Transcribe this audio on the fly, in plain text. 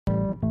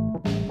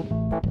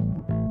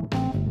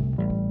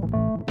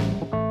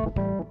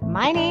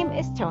My name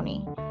is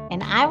Tony,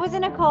 and I was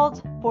in a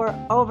cult for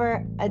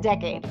over a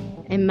decade.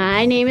 And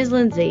my name is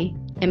Lindsay,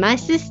 and my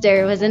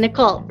sister was in a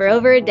cult for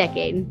over a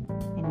decade.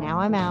 And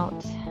now I'm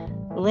out.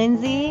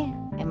 Lindsay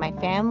and my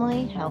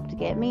family helped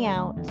get me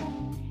out,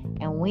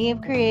 and we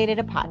have created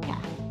a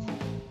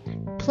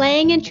podcast.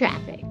 Playing in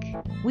Traffic.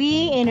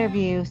 We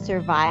interview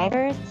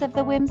survivors of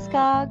the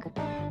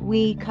Whimsicott.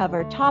 We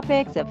cover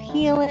topics of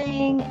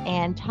healing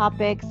and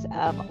topics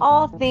of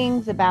all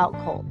things about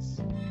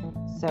cults.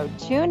 So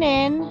tune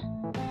in,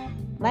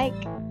 like,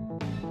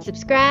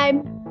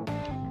 subscribe,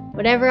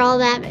 whatever all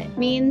that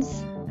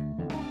means,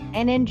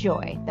 and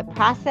enjoy the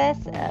process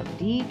of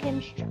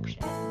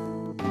deconstruction.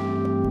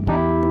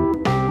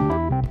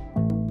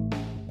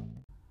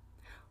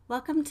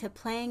 Welcome to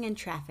Playing in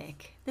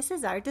Traffic. This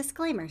is our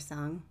disclaimer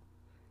song.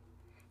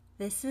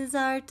 This is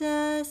our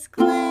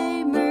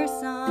disclaimer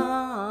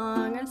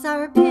song. It's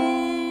our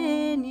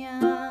opinion.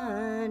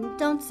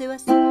 Don't sue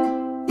us.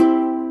 Don't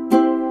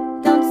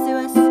sue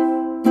us.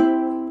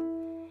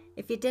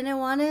 If you didn't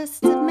want us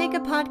to make a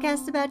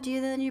podcast about you,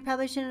 then you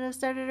probably shouldn't have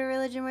started a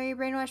religion where you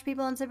brainwash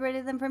people and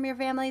separated them from your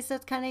family, so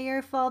it's kind of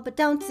your fault. But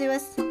don't sue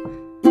us.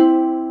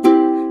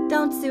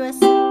 Don't sue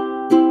us.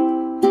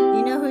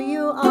 You know who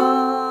you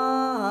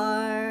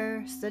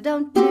are, so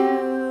don't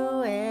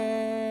do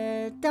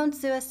it. Don't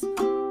sue us.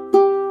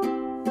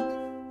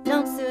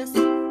 Don't sue us.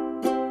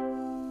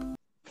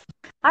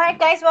 All right,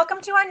 guys,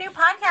 welcome to our new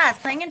podcast,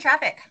 Playing in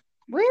Traffic.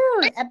 Woo!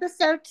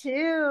 Episode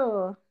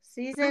 2,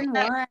 Season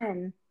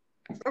 1.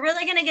 We're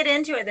really going to get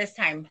into it this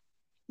time.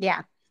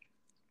 Yeah.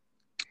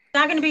 It's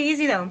not going to be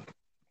easy, though.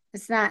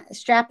 It's not.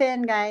 Strap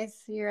in,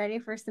 guys. You ready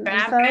for some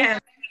info?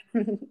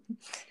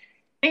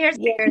 Here's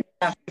the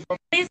stuff, people.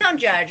 Please don't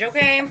judge,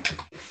 okay?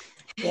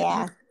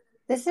 Yeah.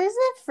 This is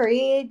a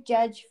free,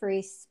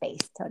 judge-free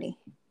space, Tony.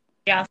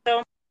 Yeah,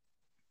 so.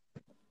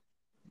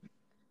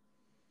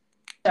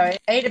 Sorry,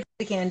 I ate a piece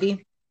of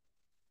candy.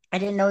 I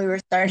didn't know we were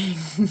starting.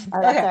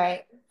 Oh, that's all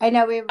right. I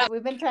know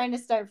we've been trying to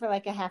start for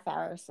like a half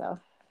hour, so.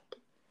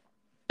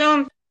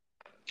 So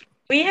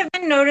we have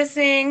been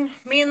noticing,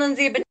 me and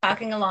Lindsay have been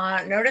talking a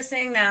lot,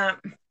 noticing that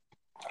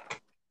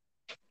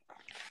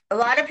a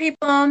lot of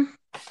people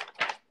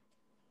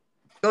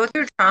go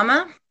through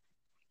trauma.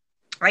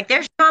 Like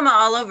there's trauma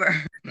all over.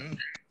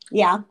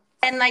 Yeah.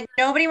 And like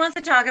nobody wants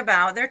to talk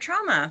about their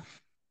trauma.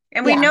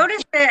 And we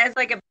noticed it as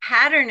like a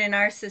pattern in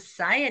our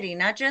society,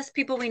 not just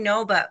people we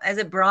know, but as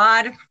a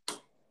broad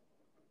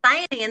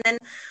society. And then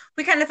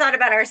we kind of thought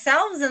about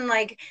ourselves and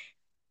like,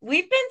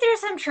 we've been through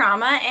some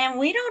trauma and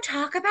we don't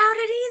talk about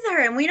it either.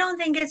 And we don't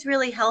think it's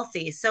really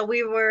healthy. So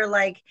we were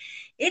like,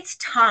 it's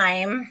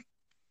time,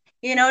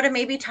 to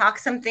maybe talk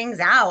some things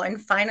out and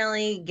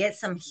finally get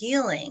some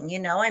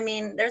healing. I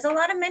mean, there's a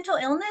lot of mental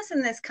illness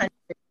in this country.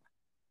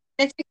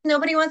 It's because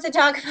nobody wants to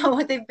talk about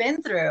what they've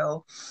been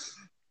through.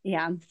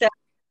 Yeah. So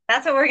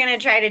that's what we're going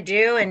to try to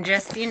do and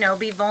just,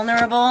 be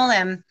vulnerable.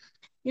 And,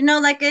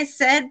 like I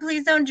said,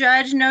 please don't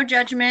judge, no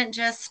judgment.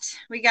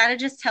 We got to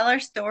just tell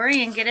our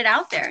story and get it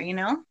out there,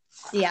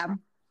 Yeah.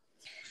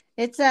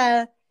 It's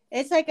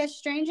like a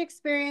strange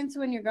experience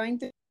when you're going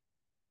through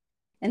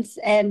and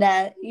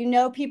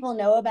people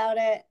know about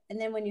it.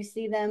 And then when you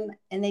see them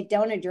and they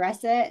don't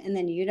address it and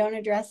then you don't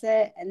address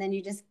it and then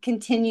you just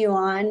continue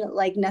on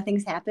like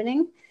nothing's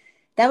happening.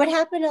 That would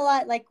happen a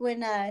lot. Like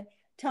when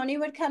Tony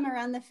would come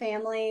around the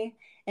family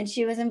and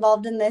she was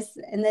involved in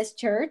this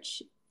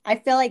church. I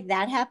feel like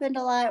that happened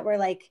a lot where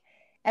like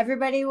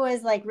everybody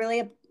was like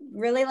really,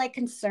 really like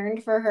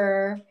concerned for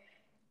her,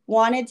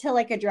 wanted to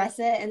like address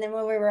it. And then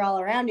when we were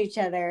all around each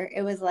other,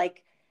 it was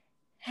like,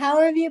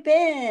 how have you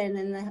been?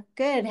 And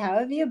good, how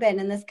have you been?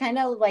 And this kind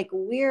of like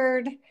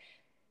weird,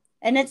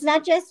 and it's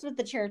not just with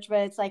the church, but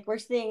it's like we're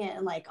seeing it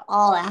in like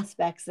all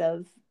aspects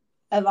of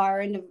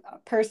our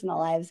personal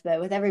lives,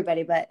 but with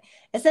everybody. But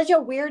it's such a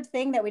weird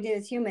thing that we do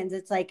as humans.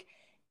 It's like,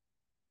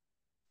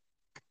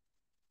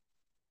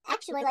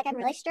 actually, like I'm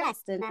really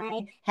stressed and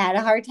I had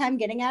a hard time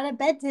getting out of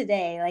bed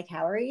today. Like,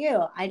 how are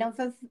you? I don't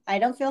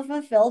feel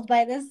fulfilled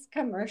by this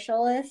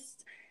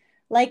commercialist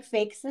like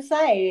fake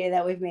society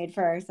that we've made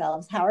for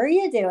ourselves. How are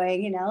you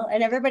doing?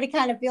 And everybody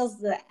kind of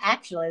feels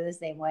actually the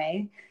same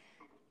way,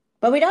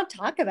 but we don't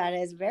talk about it.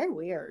 It's very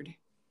weird.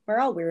 We're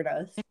all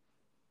weirdos.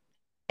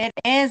 It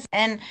is.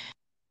 And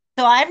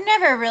so I've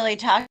never really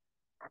talked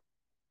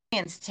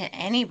to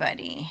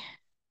anybody.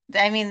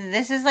 I mean,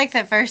 this is like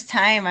the first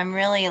time I'm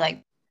really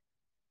like,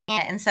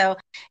 and so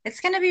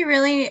it's going to be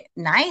really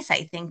nice,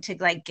 I think, to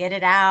like get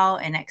it out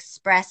and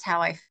express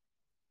how I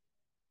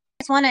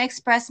just want to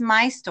express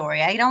my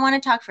story. I don't want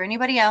to talk for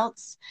anybody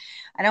else.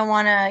 I don't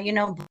want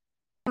to,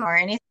 or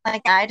anything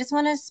like that. I just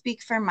want to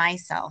speak for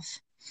myself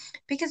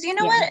because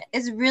what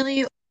is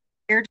really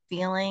weird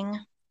feeling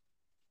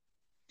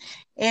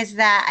is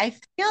that I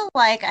feel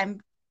like I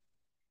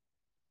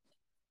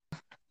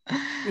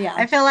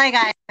feel like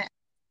I'm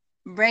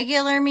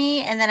regular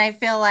me. And then I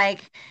feel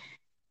like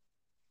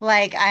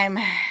I'm,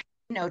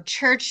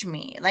 church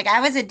me. Like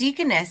I was a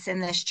deaconess in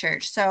this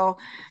church. So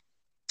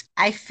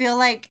I feel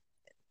like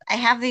I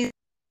have these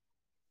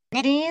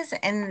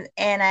and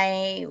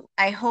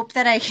I hope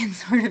that I can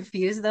sort of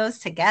fuse those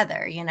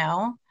together, you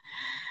know?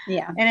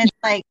 Yeah. And it's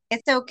like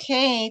it's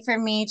okay for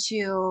me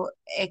to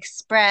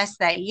express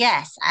that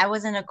yes, I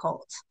was in a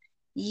cult.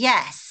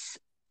 Yes,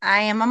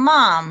 I am a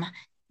mom.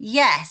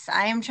 Yes,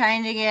 I am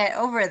trying to get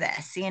over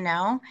this, you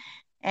know?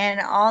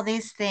 And all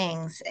these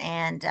things.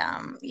 And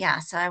yeah,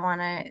 so I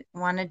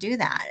want to do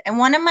that. And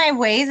one of my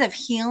ways of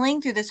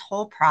healing through this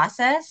whole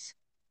process,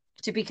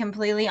 to be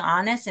completely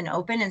honest and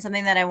open, and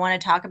something that I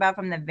want to talk about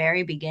from the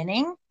very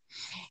beginning,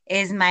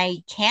 is my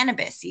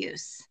cannabis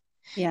use.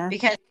 Yeah.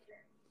 Because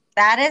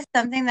that is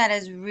something that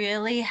has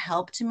really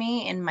helped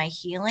me in my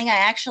healing. I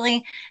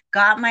actually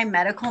got my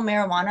medical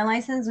marijuana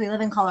license. We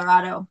live in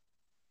Colorado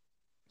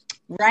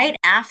right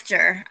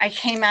after I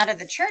came out of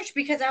the church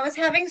because I was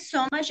having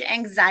so much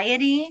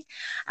anxiety.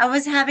 I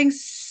was having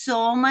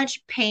so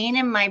much pain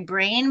in my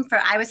brain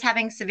I was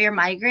having severe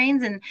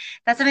migraines, and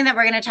that's something that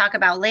we're going to talk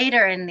about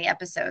later in the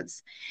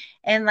episodes.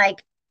 And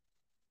like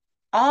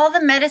all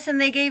the medicine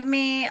they gave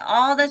me,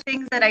 all the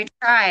things that I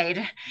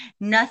tried,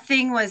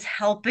 nothing was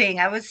helping.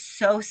 I was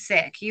so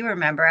sick. You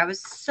remember, I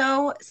was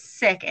so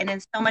sick and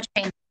in so much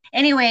pain.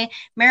 Anyway,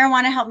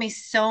 marijuana helped me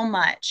so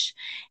much.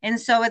 And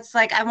so it's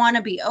like I want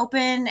to be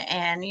open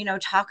and, you know,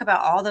 talk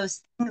about all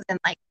those things and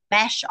like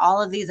mesh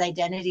all of these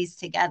identities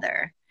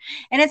together.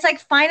 And it's like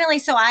finally,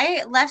 so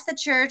I left the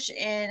church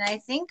in I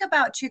think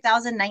about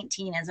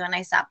 2019 is when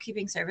I stopped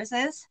keeping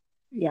services.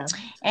 Yeah.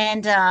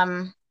 And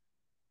um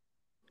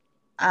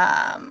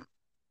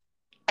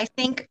I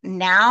think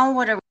now,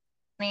 what are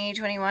we,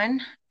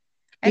 2021?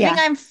 I think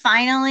Yeah. I'm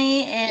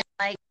finally in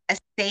like a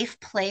safe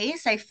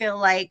place. I feel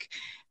like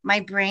my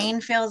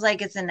brain feels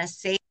like it's in a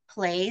safe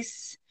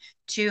place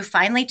to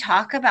finally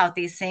talk about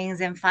these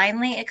things and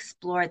finally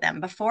explore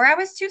them. Before I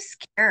was too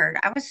scared.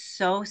 I was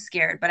so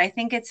scared, but I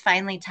think it's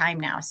finally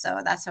time now.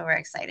 So that's what we're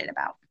excited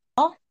about.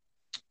 Well,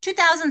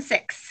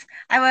 2006.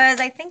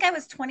 I think I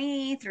was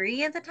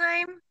 23 at the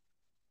time.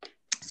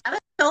 I was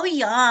so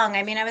young.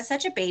 I mean, I was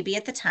such a baby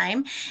at the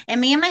time. And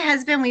me and my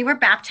husband, we were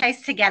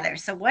baptized together.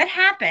 So what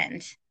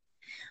happened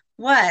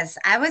was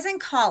I was in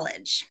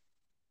college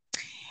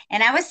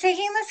and I was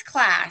taking this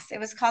class. It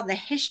was called The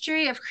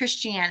History of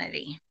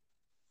Christianity.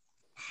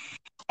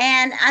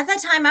 And at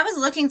that time, I was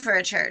looking for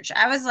a church.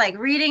 I was like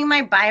reading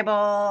my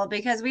Bible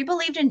because we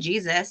believed in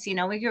Jesus. You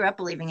know, we grew up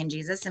believing in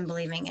Jesus and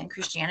believing in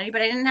Christianity,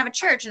 but I didn't have a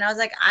church. And I was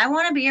like, I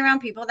want to be around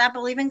people that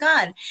believe in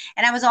God.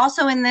 And I was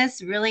also in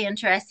this really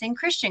interesting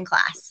Christian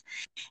class.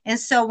 And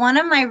so one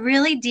of my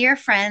really dear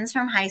friends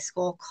from high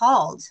school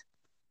called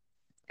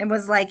and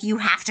was like, you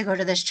have to go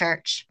to this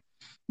church.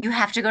 You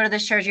have to go to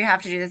this church. You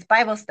have to do this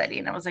Bible study.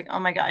 And I was like,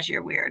 oh my gosh,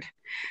 you're weird.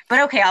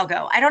 But okay, I'll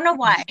go. I don't know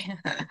why.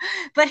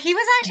 But he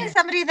was actually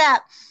somebody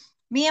that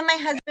me and my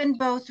husband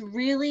both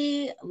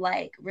really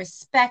like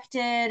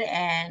respected,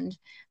 and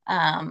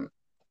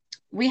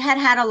we had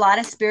had a lot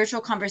of spiritual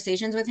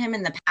conversations with him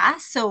in the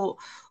past. So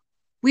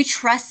we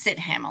trusted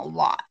him a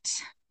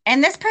lot.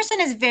 And this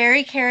person is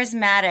very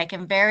charismatic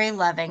and very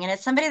loving. And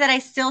it's somebody that I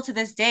still to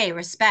this day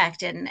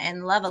respect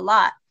and love a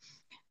lot.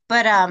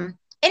 But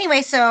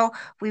anyway, so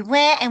we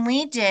went and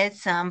we did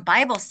some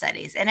Bible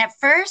studies. And at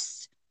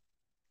first,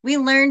 we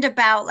learned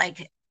about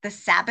like the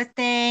Sabbath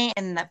day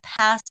and the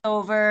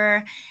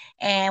Passover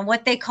and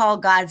what they call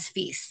God's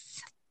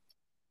feasts.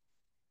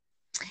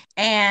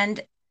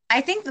 And I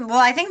think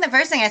the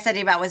first thing I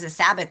studied about was the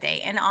Sabbath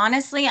day. And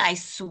honestly, I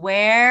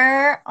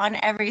swear on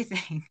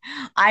everything,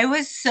 I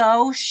was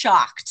so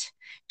shocked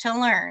to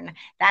learn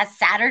that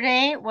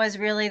Saturday was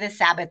really the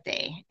Sabbath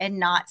day and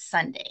not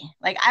Sunday.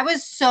 Like I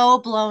was so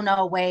blown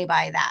away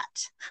by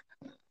that.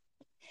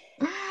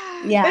 But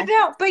Yeah.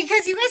 no,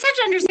 because you guys have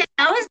to understand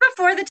that was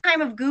before the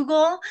time of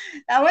Google.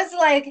 That was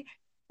like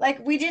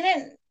we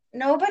didn't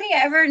nobody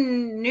ever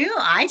knew.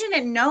 I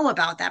didn't know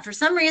about that. For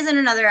some reason or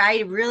another,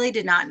 I really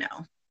did not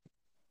know.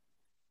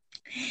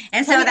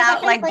 And Tell so me, was that that kind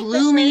of like like the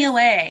blew me first?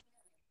 away.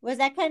 Was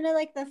that kind of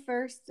like the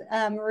first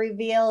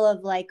reveal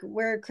of like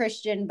we're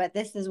Christian, but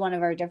this is one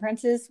of our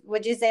differences?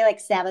 Would you say like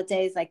Sabbath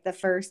day is like the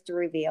first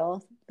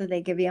reveal that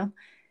they give you?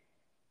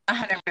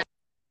 100%.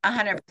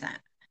 100%.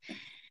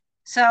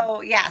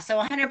 So yeah, so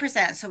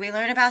 100%. So we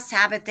learned about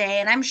Sabbath day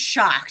and I'm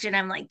shocked and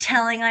I'm like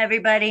telling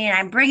everybody and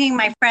I'm bringing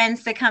my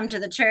friends to come to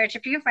the church. A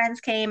few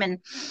friends came and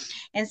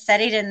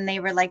studied and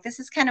they were like, this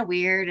is kind of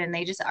weird. And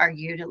they just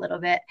argued a little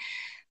bit.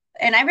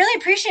 And I really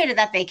appreciated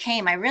that they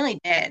came. I really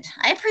did.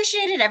 I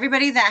appreciated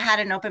everybody that had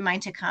an open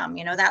mind to come.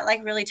 You know, that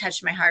like really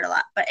touched my heart a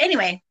lot. But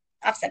anyway,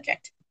 off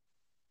subject.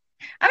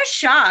 I was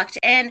shocked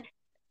and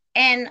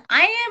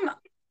I am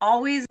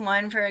always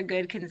one for a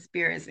good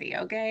conspiracy,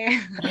 okay?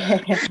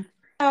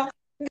 So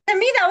to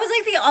me, that was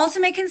like the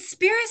ultimate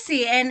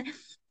conspiracy. And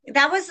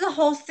that was the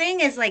whole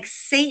thing is like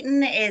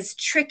Satan is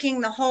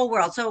tricking the whole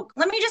world. So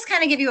let me just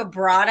kind of give you a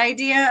broad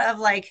idea of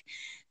like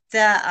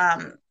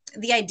the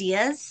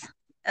ideas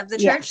of the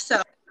Yeah. church.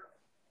 So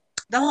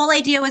the whole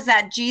idea was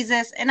that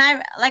Jesus, and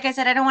I, like I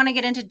said, I don't want to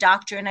get into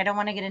doctrine, I don't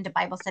want to get into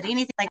Bible study,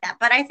 anything like that,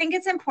 but I think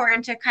it's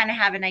important to kind of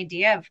have an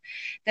idea of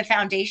the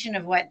foundation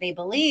of what they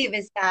believe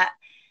is that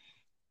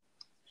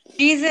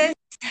Jesus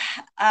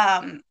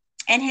um,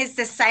 and his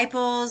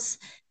disciples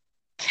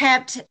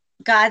kept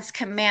God's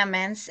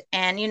commandments.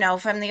 And,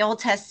 from the Old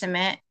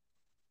Testament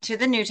to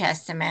the New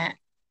Testament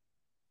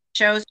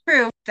shows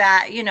proof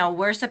that,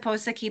 we're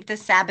supposed to keep the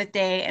Sabbath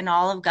day and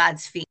all of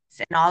God's feasts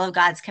and all of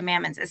God's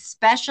commandments,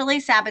 especially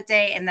Sabbath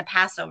day and the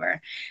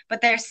Passover.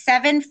 But there's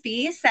 7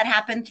 feasts that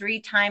happen 3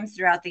 times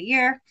throughout the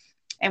year,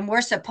 and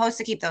we're supposed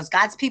to keep those.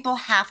 God's people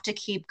have to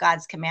keep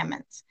God's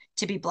commandments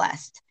to be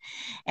blessed.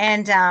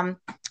 And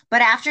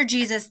but after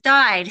Jesus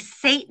died,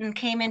 Satan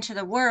came into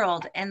the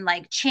world and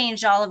like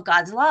changed all of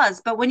God's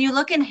laws. But when you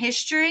look in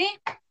history,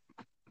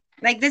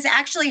 like this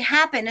actually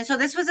happened. And so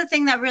this was a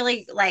thing that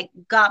really like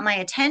got my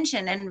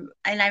attention, and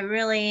I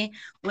really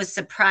was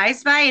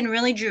surprised by and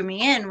really drew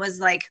me in was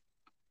like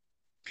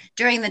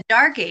during the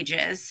Dark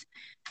Ages.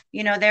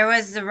 There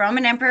was the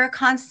Roman Emperor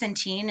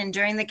Constantine, and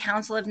during the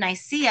Council of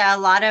Nicaea, a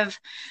lot of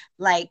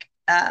like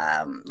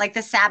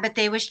the Sabbath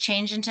day was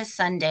changed into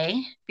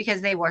Sunday because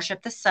they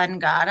worshiped the sun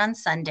god on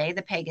Sunday,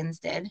 the pagans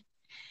did.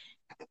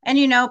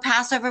 And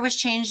Passover was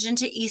changed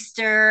into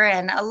Easter,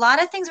 and a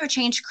lot of things were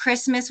changed.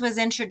 Christmas was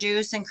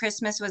introduced, and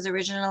Christmas was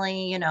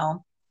originally,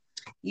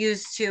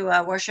 used to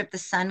worship the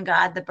sun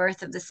god, the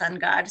birth of the sun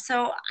god.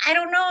 So I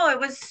don't know, it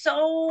was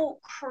so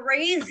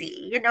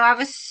crazy. I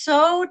was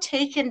so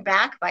taken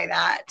back by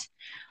that.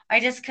 I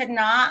just could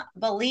not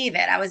believe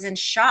it. I was in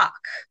shock.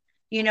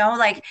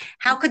 Like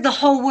how could the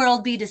whole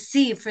world be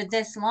deceived for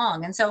this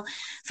long? And so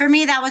for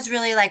me, that was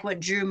really like what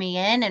drew me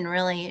in and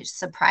really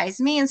surprised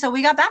me. And so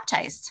we got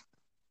baptized.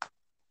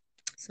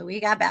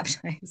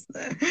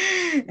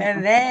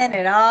 And then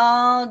it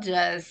all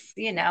just,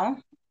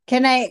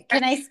 Can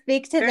I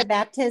speak to the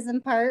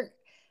baptism part?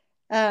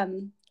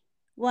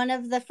 One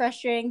of the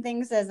frustrating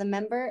things as a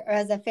member or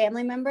as a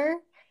family member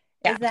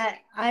yeah. is that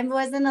I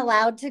wasn't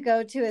allowed to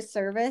go to a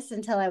service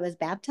until I was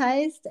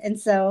baptized. And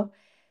so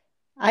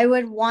I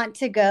would want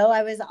to go.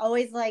 I was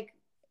always like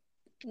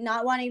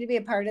not wanting to be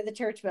a part of the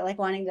church, but like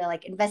wanting to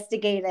like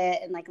investigate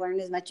it and like learn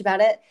as much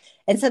about it.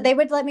 And so they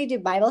would let me do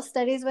Bible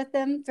studies with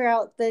them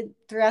throughout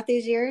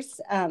these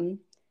years.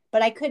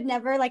 But I could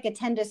never like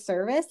attend a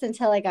service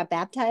until I got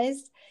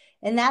baptized.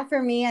 And that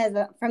for me,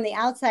 from the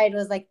outside,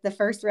 was like the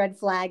first red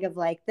flag of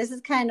like, this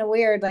is kind of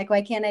weird. Like,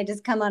 why can't I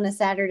just come on a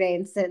Saturday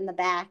and sit in the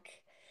back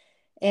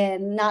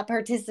and not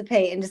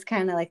participate and just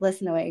kind of like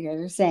listen to what you guys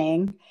are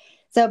saying?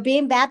 So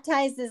being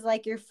baptized is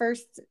like your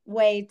first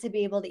way to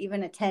be able to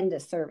even attend a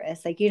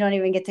service. Like you don't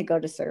even get to go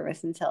to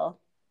service until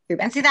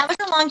you're And see, baptized.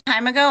 that was a long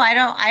time ago.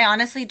 I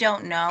honestly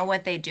don't know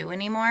what they do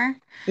anymore.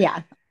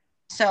 Yeah.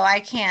 So I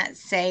can't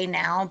say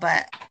now,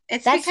 but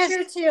it's That's because,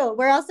 true too.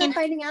 We're also you know,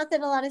 finding out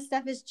that a lot of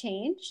stuff has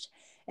changed.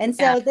 And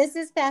yeah. so this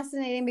is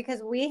fascinating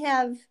because we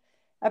have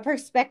a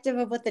perspective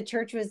of what the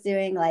church was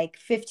doing like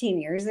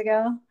 15 years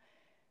ago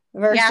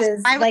Yes,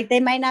 versus like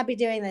they might not be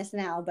doing this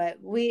now, but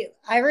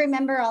I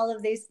remember all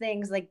of these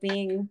things like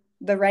being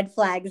the red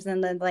flags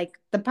and then like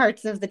the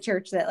parts of the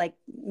church that like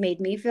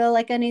made me feel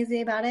like uneasy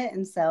about it.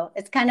 And so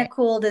it's kind of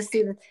cool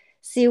to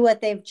see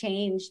what they've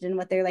changed and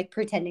what they're like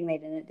pretending they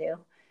didn't do.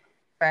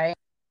 right.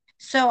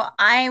 So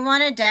I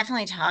want to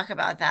definitely talk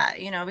about that,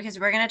 because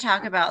we're going to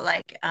talk about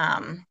like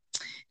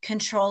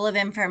control of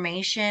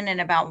information and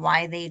about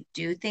why they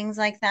do things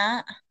like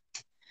that.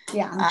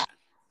 Yeah.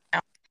 Uh,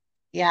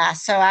 yeah.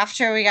 So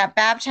after we got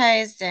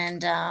baptized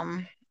and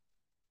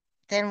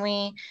then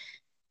we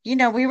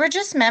were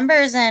just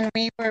members and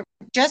we were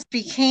just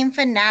became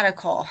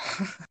fanatical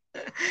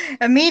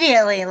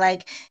immediately.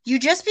 Like you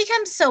just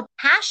become so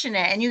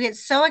passionate and you get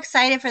so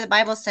excited for the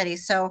Bible study.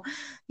 So,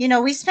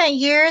 we spent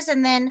years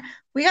and then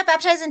we got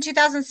baptized in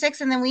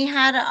 2006 and then we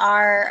had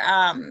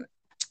our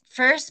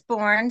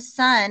firstborn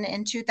son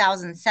in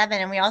 2007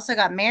 and we also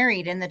got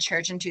married in the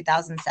church in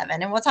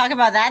 2007. And we'll talk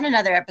about that in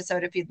another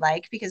episode if you'd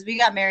like, because we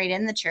got married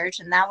in the church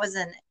and that was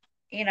an,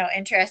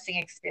 interesting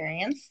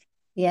experience.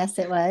 Yes,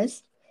 it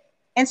was.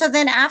 And so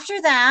then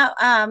after that,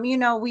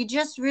 we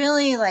just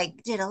really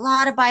like did a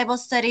lot of Bible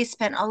studies,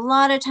 spent a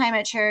lot of time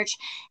at church.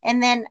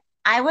 And then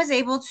I was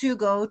able to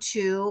go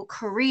to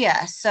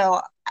Korea.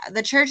 So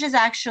the church is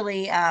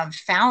actually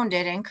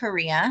founded in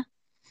Korea.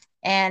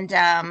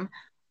 And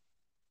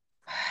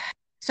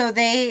so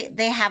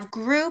they have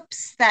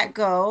groups that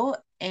go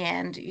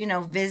and,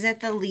 visit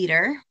the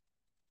leader.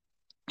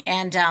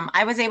 And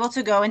I was able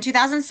to go in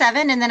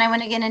 2007, and then I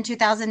went again in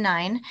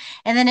 2009.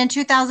 And then in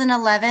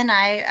 2011,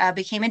 I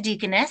became a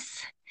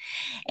deaconess.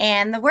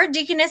 And the word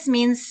deaconess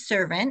means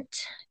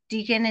servant.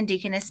 Deacon and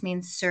deaconess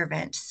means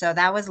servant. So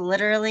that was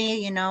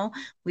literally,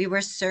 we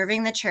were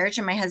serving the church,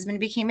 and my husband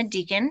became a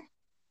deacon.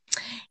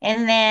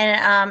 And then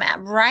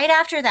right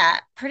after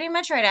that, pretty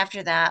much right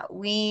after that,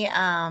 we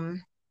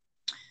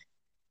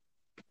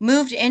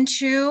moved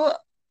into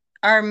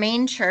our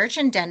main church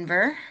in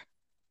Denver.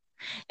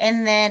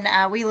 And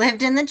then we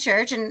lived in the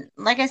church. And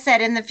like I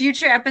said, in the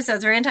future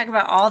episodes, we're going to talk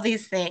about all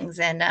these things.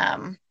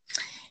 And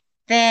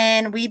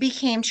then we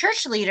became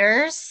church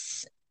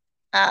leaders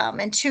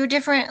in 2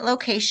 different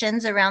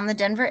locations around the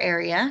Denver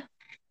area.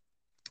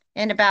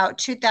 In about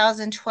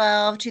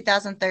 2012,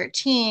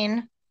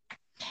 2013,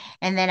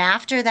 And then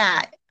after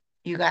that,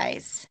 you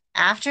guys,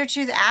 after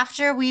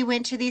we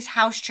went to these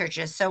house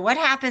churches. So what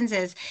happens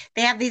is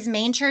they have these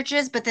main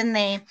churches, but then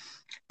they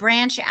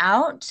branch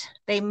out,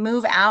 they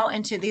move out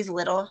into these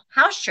little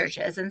house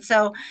churches. And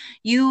so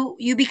you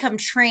become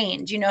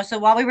trained, so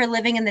while we were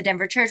living in the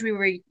Denver church,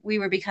 we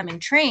were becoming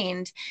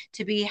trained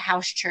to be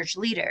house church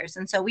leaders.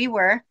 And so we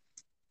were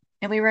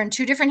in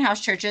two different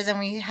house churches, and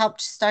we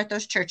helped start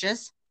those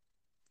churches.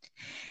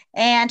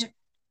 And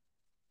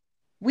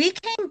we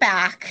came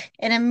back,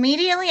 and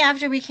immediately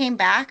after we came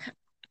back,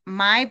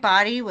 my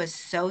body was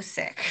so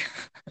sick.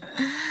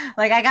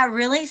 Like I got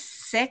really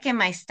sick in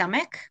my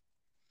stomach,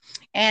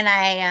 and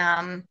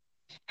I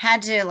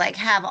had to like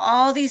have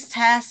all these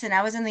tests, and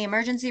I was in the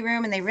emergency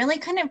room, and they really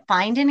couldn't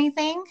find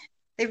anything.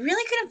 They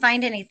really couldn't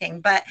find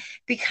anything. But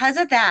because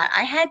of that,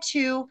 I had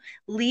to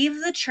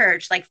leave the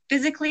church, like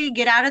physically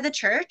get out of the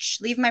church,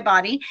 leave my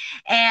body,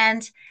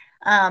 and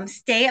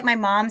stay at my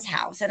mom's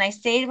house. And I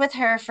stayed with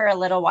her for a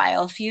little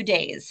while, a few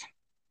days.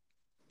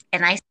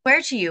 And I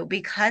swear to you,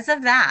 because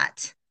of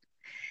that,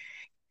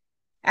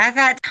 at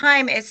that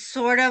time, it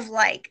sort of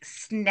like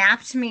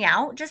snapped me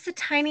out just the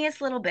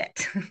tiniest little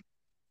bit.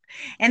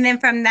 And then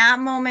from that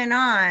moment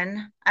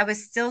on, I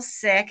was still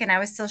sick and I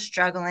was still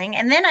struggling.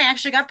 And then I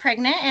actually got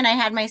pregnant and I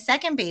had my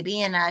second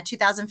baby in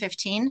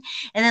 2015.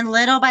 And then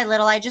little by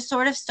little, I just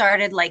sort of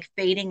started like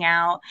fading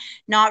out,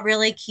 not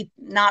really,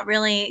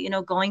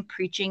 going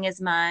preaching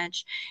as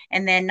much.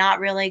 And then not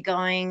really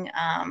going,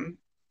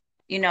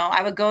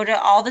 I would go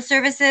to all the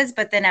services,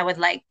 but then I would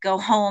like go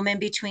home in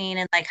between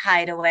and like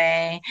hide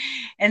away.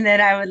 And then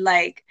I would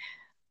like,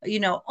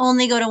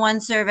 only go to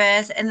one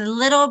service. And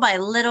little by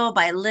little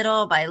by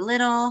little by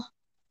little,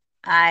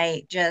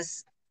 I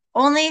was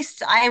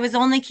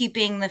only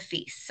keeping the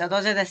feasts. So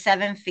those are the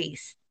 7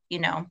 feasts,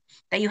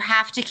 that you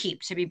have to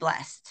keep to be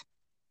blessed.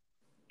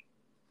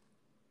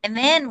 And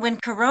then when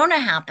Corona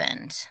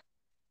happened,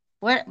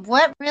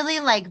 what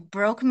really like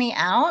broke me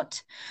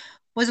out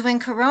was when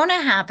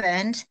Corona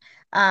happened.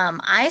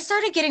 I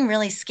started getting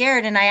really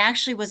scared, and I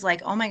actually was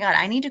like, oh my God,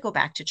 I need to go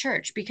back to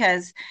church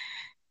because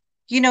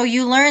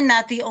you learn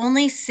that the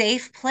only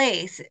safe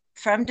place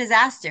from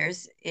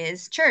disasters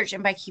is church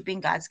and by keeping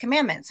God's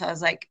commandments. So I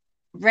was like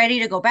ready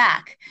to go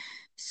back.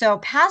 So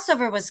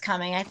Passover was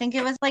coming. I think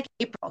it was like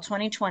April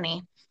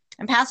 2020.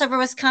 And Passover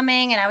was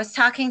coming, and I was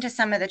talking to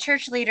some of the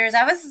church leaders.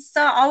 I was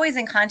always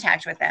in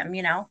contact with them,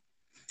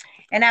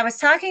 and I was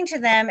talking to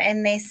them,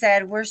 and they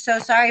said, we're so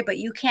sorry, but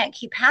you can't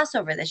keep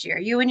Passover this year.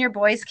 You and your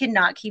boys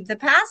cannot keep the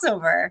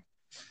Passover.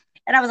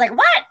 And I was like,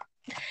 what?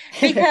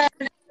 Because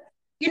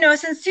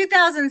since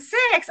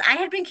 2006, I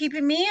had been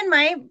keeping me and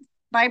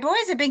my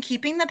boys have been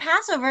keeping the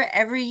Passover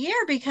every year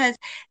because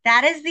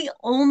that is the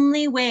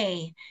only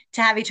way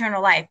to have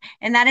eternal life.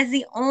 And that is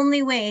the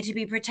only way to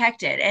be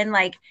protected. And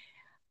like,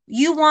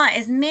 you want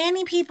as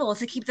many people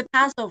to keep the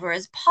Passover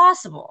as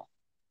possible,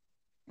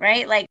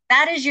 right? Like,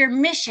 that is your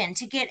mission,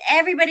 to get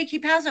everybody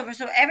keep Passover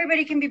so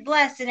everybody can be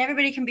blessed and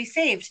everybody can be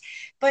saved.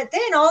 But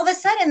then all of a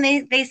sudden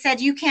they said,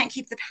 you can't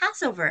keep the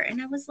Passover.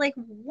 And I was like,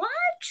 what?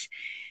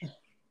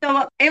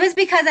 So it was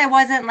because I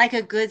wasn't like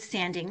a good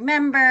standing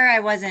member. I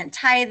wasn't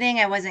tithing.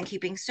 I wasn't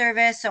keeping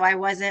service. So I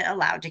wasn't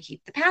allowed to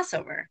keep the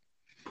Passover.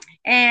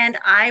 And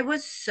I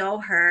was so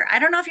hurt. I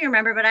don't know if you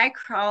remember, but I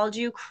called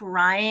you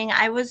crying.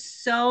 I was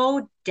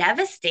so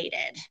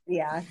devastated.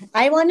 Yeah.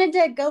 I wanted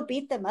to go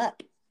beat them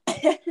up.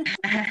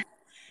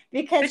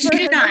 Because But you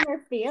did not.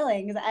 their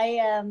feelings.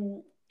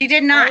 You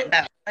did not,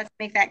 though. Let's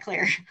make that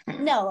clear.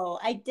 No,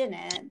 I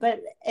didn't. But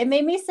it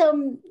made me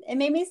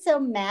so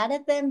mad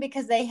at them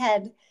because they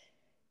had,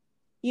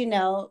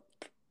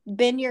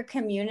 been your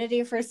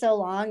community for so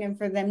long, and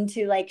for them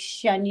to like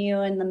shun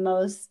you in the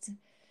most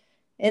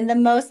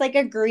like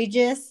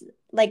egregious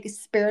like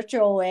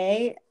spiritual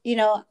way.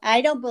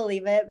 I don't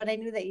believe it, but I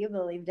knew that you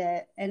believed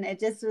it, and it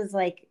just was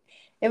like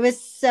it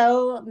was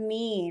so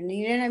mean.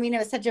 You know what I mean? It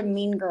was such a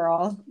mean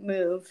girl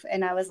move,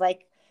 and I was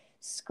like,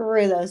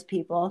 screw those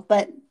people.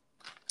 But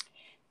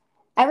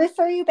I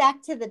refer you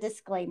back to the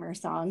disclaimer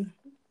song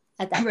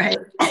at that Right.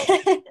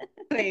 point.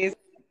 Please.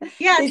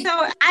 Yeah,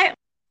 so I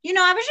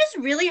was just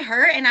really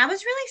hurt, and I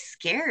was really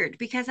scared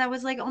because I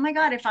was like, oh my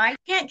God, if I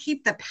can't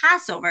keep the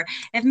Passover,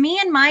 if me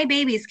and my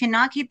babies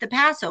cannot keep the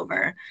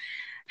Passover,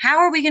 how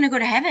are we going to go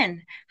to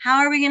heaven? How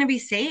are we going to be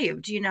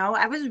saved?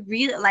 I was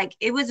really like,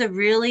 it was a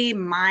really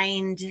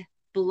mind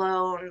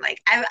blown,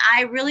 like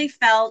I really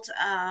felt,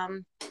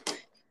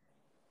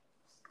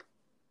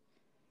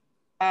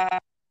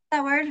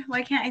 that word?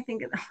 Why can't I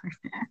think of the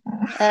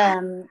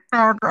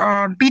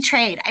word?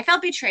 Betrayed. I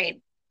felt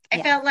betrayed. Yeah.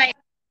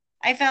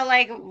 I felt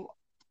like,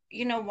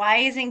 why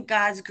isn't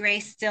God's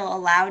grace still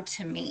allowed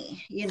to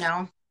me?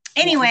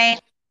 Anyway,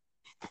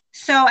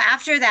 so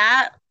after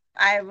that,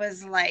 I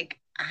was like,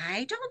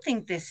 I don't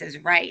think this is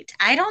right.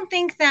 I don't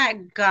think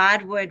that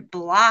God would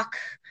block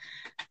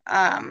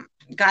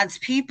God's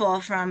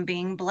people from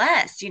being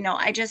blessed.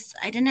 I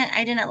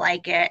didn't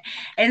like it.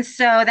 And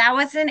so that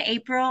was in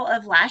April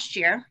of last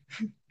year.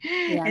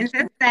 Yeah. And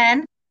since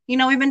then,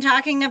 we've been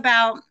talking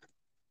about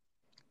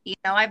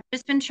I've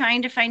just been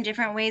trying to find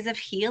different ways of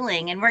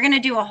healing, and we're going to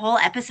do a whole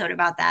episode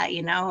about that,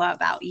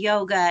 about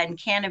yoga and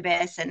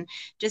cannabis and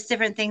just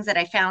different things that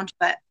I found.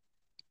 But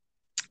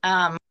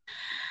um,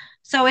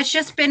 so it's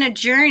just been a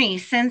journey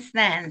since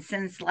then,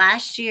 since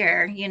last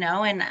year,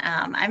 and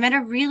I'm at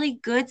a really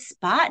good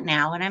spot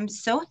now. And I'm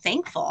so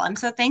thankful. I'm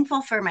so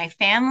thankful for my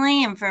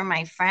family and for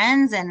my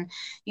friends and,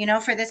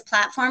 for this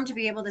platform to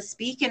be able to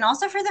speak, and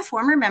also for the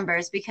former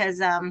members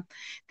because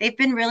they've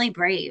been really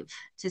brave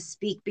to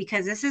speak,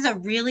 because this is a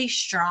really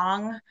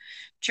strong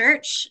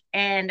church.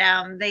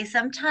 And they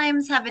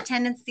sometimes have a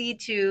tendency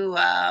to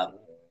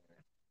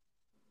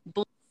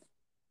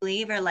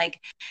believe or like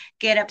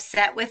get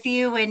upset with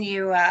you when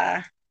you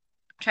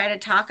try to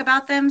talk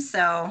about them.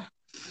 So,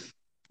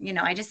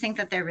 I just think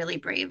that they're really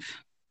brave.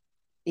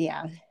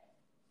 Yeah.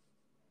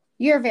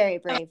 You're very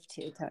brave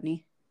too,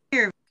 Tony.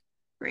 You're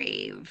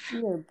brave.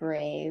 You're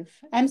brave.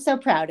 I'm so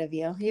proud of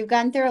you. You've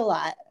gone through a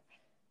lot.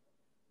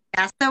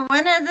 Yeah. So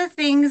one of the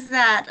things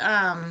that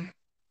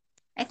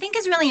I think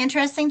is really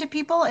interesting to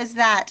people is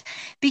that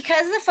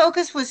because the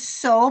focus was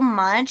so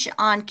much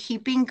on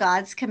keeping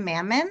God's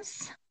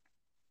commandments,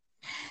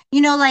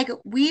 like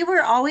we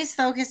were always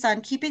focused on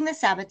keeping the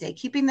Sabbath day,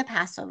 keeping the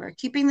Passover,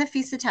 keeping the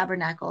Feast of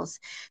Tabernacles,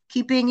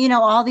 keeping,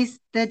 all these,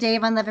 the Day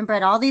of Unleavened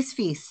Bread, all these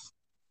feasts.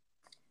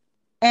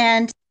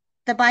 And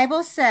the Bible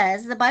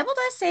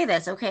does say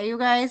this, okay, you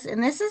guys,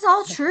 and this is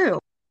all true.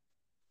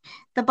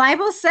 The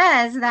Bible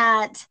says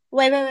that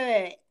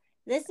Wait.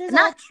 This is all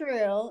not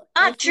true.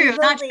 not true,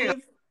 not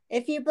true.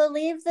 If you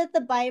believe that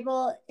the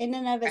Bible in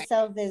and of Right.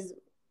 itself is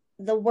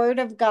the word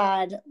of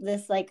God,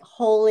 this like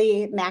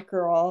holy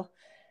mackerel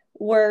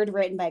word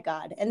written by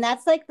God. And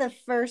that's like the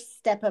first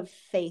step of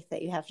faith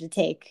that you have to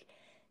take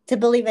to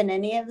believe in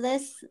any of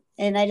this.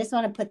 And I just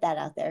want to put that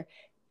out there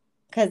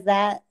because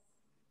that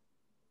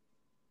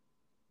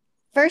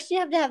first you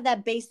have to have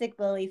that basic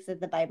belief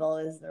that the Bible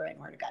is the right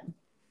word of God.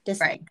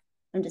 Just Right.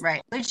 I'm just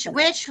Right.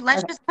 Which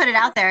let's just put it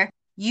out there.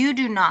 You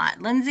do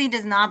not. Lindsay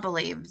does not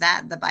believe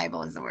that the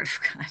Bible is the word of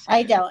God.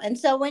 I don't. And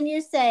so when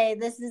you say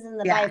this is in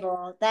the Yeah.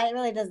 Bible, that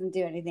really doesn't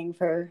do anything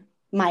for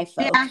my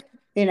folk, Yeah.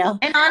 you know?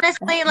 And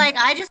honestly, like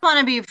I just want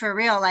to be for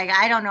real. Like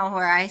I don't know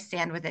where I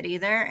stand with it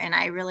either. And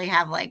I really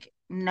have like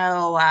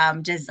no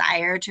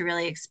desire to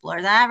really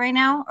explore that right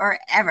now or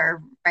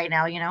ever right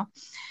now,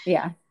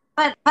 Yeah.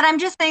 But I'm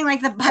just saying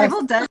like the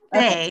Bible does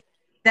Okay. say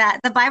that,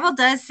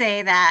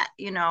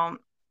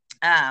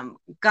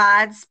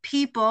 God's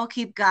people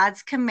keep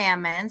God's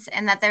commandments,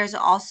 and that there's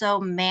also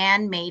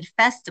man-made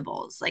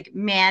festivals, like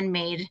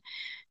man-made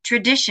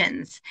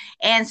traditions.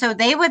 And so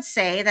they would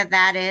say that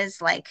that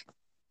is like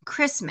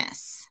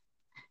Christmas,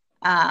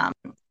 um,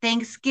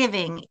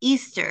 Thanksgiving,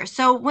 Easter.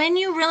 So when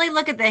you really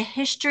look at the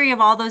history of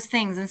all those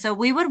things, and so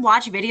we would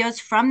watch videos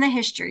from the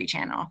History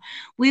Channel,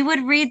 we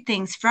would read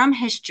things from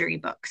history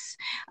books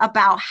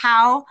about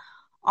how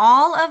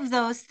all of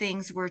those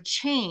things were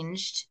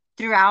changed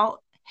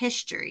throughout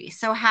history.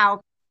 So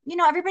how,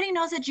 everybody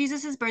knows that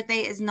Jesus's birthday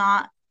is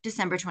not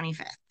December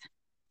 25th.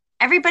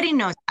 Everybody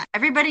knows that.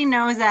 Everybody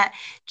knows that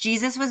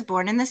Jesus was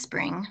born in the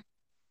spring.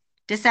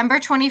 December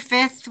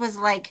 25th was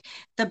like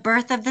the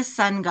birth of the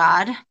sun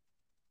god.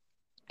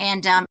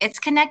 And it's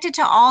connected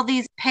to all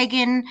these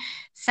pagan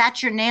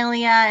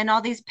Saturnalia and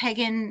all these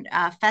pagan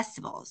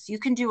festivals. You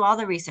can do all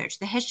the research.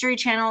 The History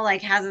Channel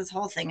like has this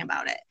whole thing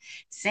about it.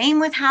 Same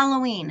with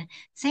Halloween.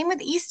 Same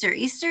with Easter.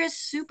 Easter is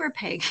super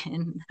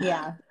pagan.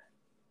 Yeah.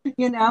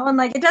 And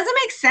like it doesn't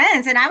make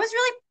sense. And I was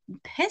really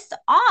pissed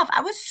off.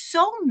 I was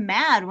so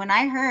mad when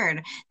I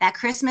heard that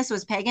Christmas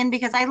was pagan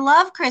because I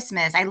love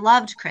Christmas. I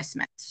loved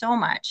Christmas so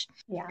much.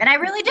 Yeah. And I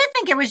really did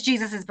think it was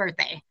Jesus's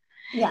birthday.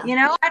 Yeah. I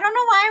don't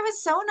know why I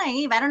was so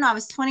naive. I don't know. I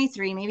was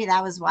 23. Maybe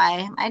that was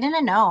why I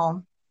didn't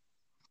know.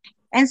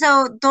 And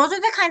so those are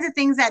the kinds of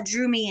things that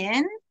drew me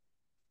in.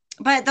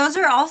 But those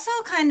are also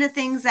kind of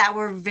things that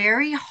were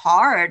very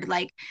hard.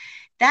 Like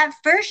that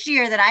first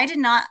year that I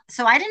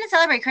didn't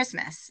celebrate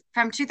Christmas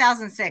from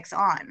 2006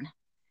 on,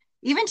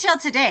 even till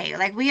today.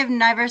 Like we have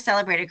never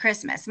celebrated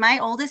Christmas. My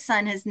oldest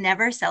son has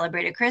never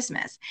celebrated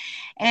Christmas.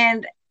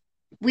 And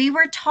we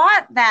were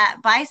taught that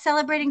by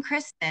celebrating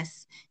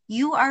Christmas,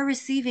 you are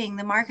receiving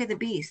the mark of the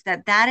beast,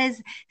 that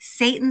is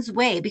Satan's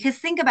way. Because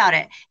think about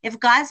it.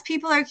 If God's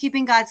people are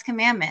keeping God's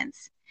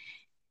commandments,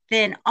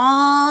 then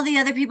all the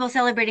other people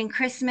celebrating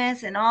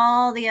Christmas and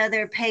all the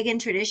other pagan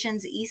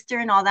traditions, Easter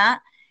and all that,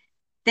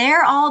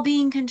 they're all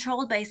being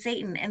controlled by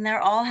Satan and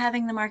they're all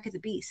having the mark of the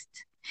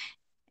beast.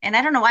 And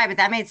I don't know why, but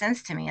that made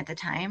sense to me at the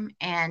time.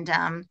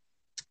 And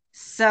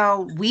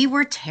so we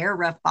were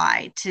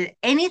terrified to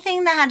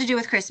anything that had to do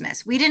with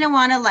Christmas. We didn't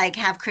want to like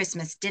have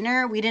Christmas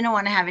dinner. We didn't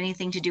want to have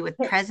anything to do with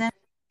presents.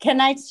 Can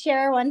I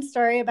share one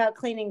story about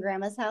cleaning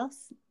Grandma's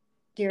house?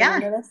 Do you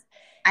remember this?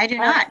 I do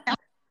not.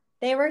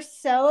 They were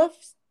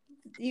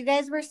you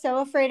guys were so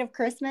afraid of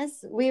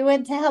Christmas. We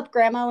went to help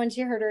Grandma when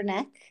she hurt her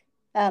neck,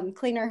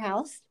 clean her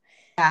house.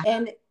 Yeah.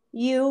 And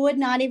you would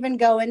not even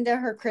go into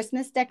her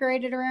Christmas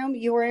decorated room.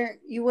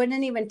 You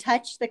wouldn't even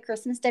touch the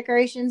Christmas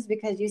decorations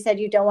because you said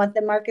you don't want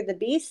the mark of the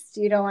beast.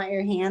 You don't want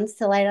your hands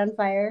to light on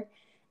fire.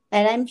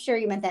 And I'm sure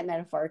you meant that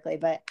metaphorically,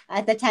 but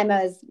at the time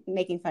I was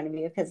making fun of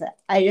you because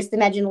I just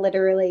imagine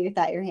literally you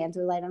thought your hands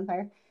would light on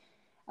fire.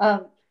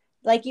 Um,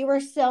 like you were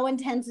so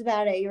intense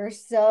about it. You were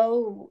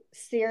so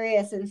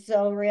serious and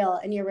so real.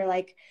 And you were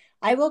like,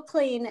 I will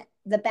clean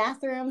the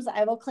bathrooms.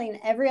 I will clean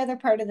every other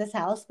part of this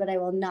house, but I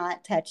will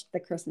not touch the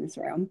Christmas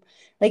room.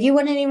 Like you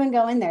wouldn't even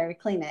go in there to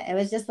clean it. It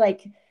was just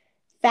like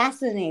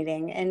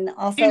fascinating and Do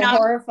also not,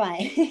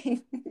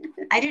 horrifying.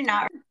 I do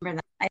not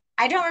remember that.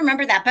 I don't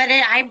remember that, but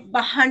I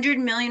 100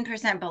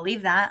 million%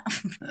 believe that.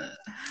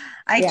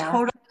 I Yeah.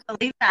 totally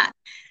believe that.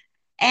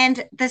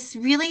 And this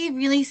really,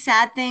 really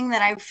sad thing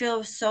that I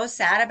feel so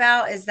sad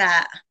about is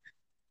that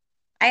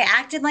I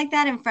acted like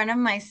that in front of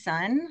my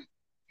son.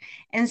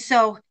 And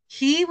so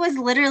he was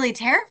literally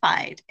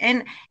terrified.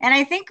 And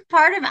I think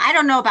part of, I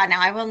don't know about now.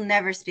 I will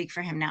never speak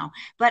for him now.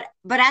 But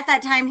at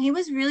that time he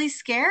was really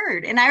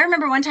scared. And I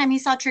remember one time he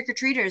saw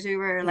trick-or-treaters. We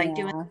were like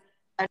doing Yeah.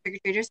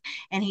 trick-or-treaters,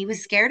 and he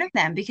was scared of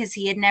them because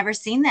he had never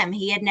seen them.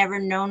 He had never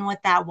known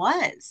what that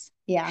was.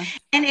 Yeah.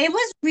 And it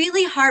was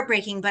really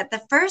heartbreaking. But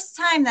the first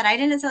time that I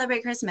didn't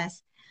celebrate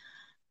Christmas,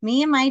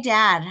 me and my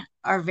dad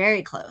are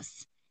very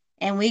close.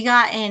 And we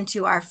got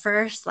into our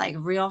first like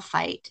real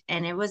fight,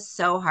 and it was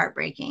so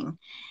heartbreaking.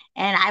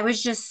 And I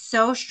was just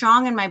so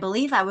strong in my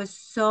belief.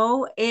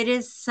 It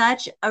is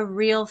such a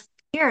real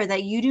fear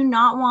that you do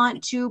not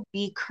want to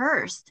be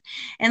cursed.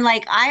 And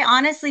like, I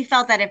honestly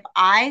felt that if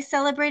I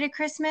celebrated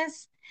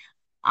Christmas,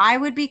 I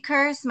would be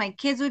cursed, my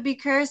kids would be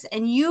cursed,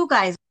 and you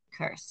guys would be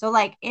cursed. So,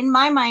 like in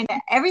my mind,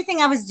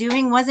 everything I was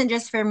doing wasn't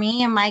just for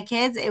me and my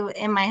kids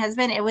and my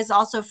husband. It was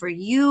also for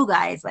you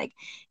guys. Like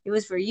it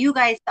was for you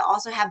guys to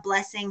also have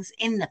blessings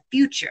in the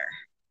future.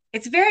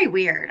 It's very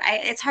weird.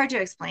 It's hard to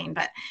explain,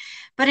 but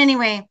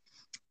anyway,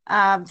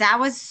 that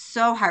was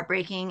so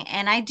heartbreaking,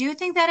 and I do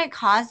think that it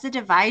caused the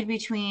divide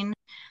between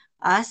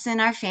us and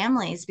our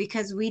families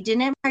because we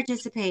didn't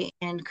participate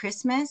in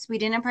Christmas, we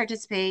didn't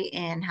participate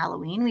in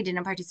Halloween, we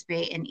didn't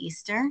participate in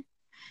Easter.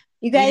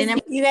 You We guys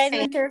didn't you guys participate.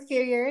 went through a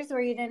few years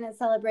where you didn't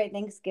celebrate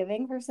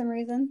Thanksgiving for some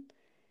reason.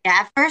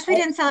 Yeah, at first we I,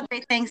 didn't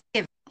celebrate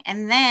Thanksgiving,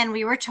 and then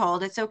we were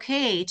told it's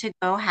okay to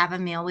go have a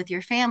meal with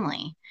your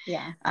family.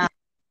 yeah. Um,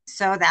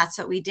 so that's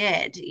what we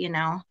did, you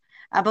know.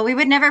 But we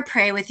would never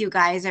pray with you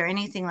guys or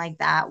anything like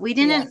that. We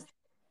Yes. didn't.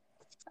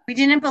 We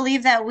didn't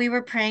believe that we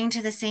were praying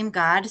to the same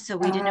God, so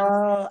we didn't.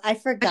 Oh, I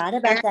forgot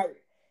about that.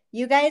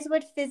 You guys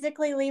would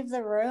physically leave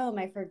the room.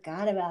 I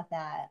forgot about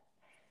that.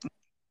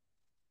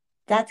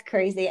 That's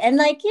crazy. And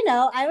like,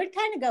 I would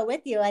kind of go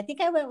with you. I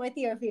think I went with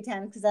you a few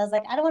times because I was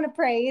like, I don't want to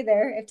pray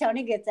either. If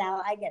Tony gets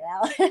out, I get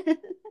out.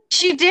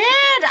 She did.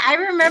 I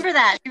remember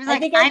that. She was I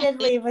like, think I "I'm did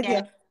leave with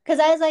naked." you. Because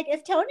I was like,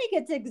 if Tony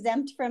gets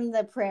exempt from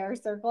the prayer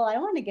circle, I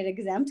want to get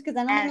exempt because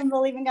I don't Yes. even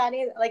believe in God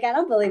either. Like, I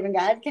don't believe in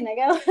God. Can I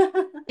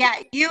go? Yeah,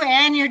 you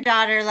and your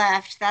daughter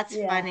left. That's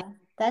funny. Yeah,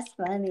 that's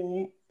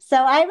funny. So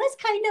I was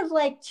kind of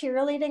like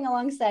cheerleading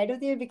alongside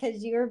with you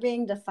because you were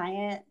being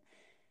defiant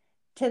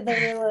to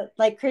the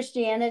like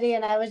Christianity,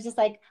 and I was just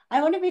like,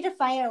 I want to be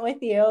defiant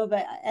with you,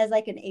 but as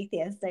like an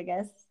atheist, I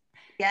guess.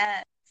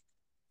 Yeah,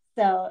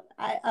 So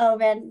oh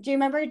man, do you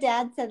remember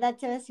Dad said that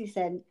to us? He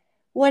said,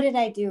 "What did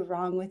I do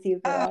wrong with you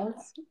oh,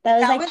 girls?" That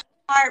was that like was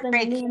the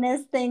heartbreaking.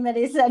 meanest thing that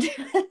he said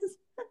to us.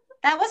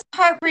 That was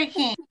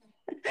heartbreaking.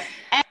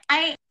 And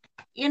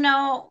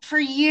for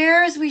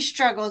years we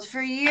struggled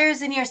for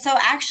years and years. So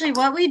actually,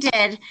 what we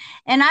did,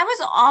 and I was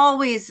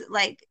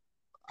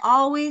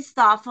always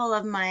thoughtful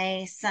of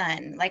my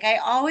son. Like I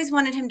always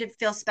wanted him to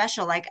feel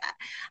special. Like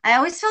I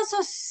always felt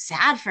so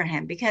sad for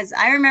him because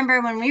I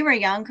remember when we were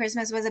young,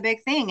 Christmas was a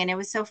big thing and it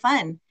was so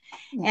fun.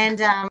 Yeah.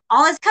 And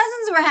all his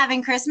cousins were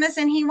having Christmas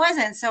and he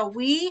wasn't. So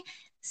we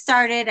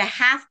started a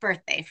half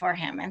birthday for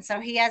him. And so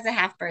he has a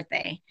half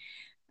birthday,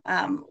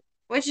 um,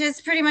 which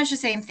is pretty much the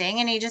same thing.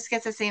 And he just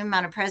gets the same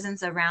amount of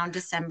presents around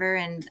December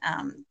and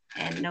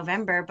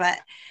November. But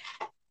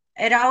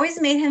it always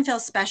made him feel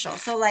special.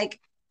 So like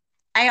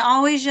I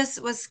always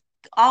just was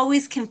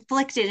always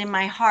conflicted in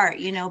my heart,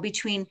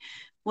 between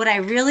what I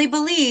really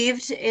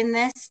believed in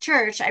this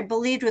church. I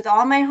believed with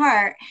all my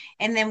heart.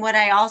 And then what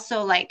I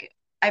also like,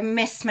 I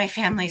missed my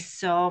family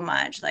so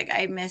much. Like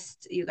I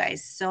missed you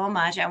guys so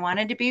much. I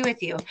wanted to be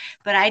with you,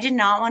 but I did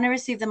not want to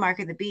receive the mark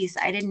of the beast.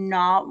 I did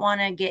not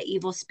want to get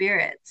evil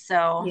spirits.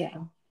 So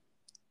Yeah.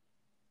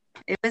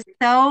 it was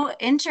so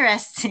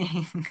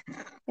interesting.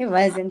 It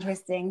was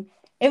interesting.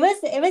 It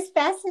was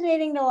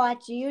fascinating to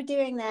watch you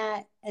doing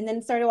that and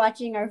then started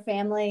watching our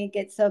family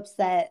get so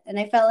upset. And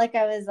I felt like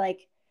I was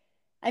like,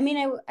 I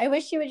mean, I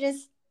wish she would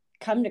just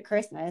come to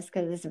Christmas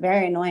because it's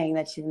very annoying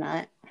that she's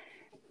not.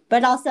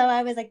 But also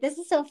I was like, this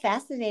is so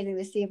fascinating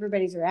to see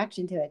everybody's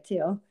reaction to it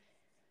too.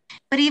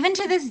 But even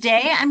to this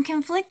day, I'm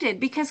conflicted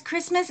because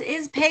Christmas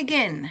is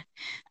pagan.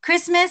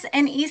 Christmas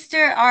and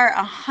Easter are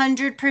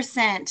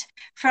 100%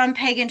 from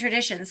pagan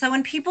tradition. So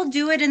when people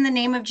do it in the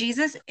name of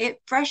Jesus,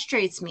 it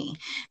frustrates me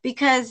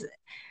because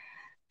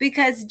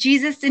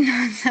Jesus did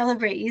not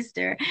celebrate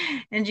Easter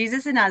and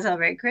Jesus did not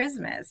celebrate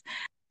Christmas.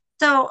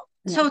 So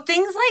Yeah.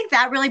 things like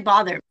that really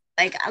bother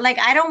me. Like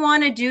I don't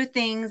want to do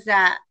things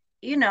that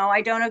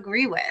I don't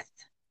agree with.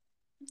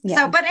 So,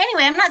 Yeah. but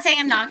anyway, I'm not saying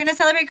I'm not going to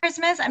celebrate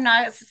Christmas. I'm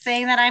not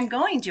saying that I'm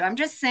going to. I'm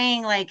just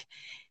saying, like,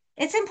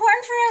 it's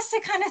important for us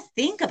to kind of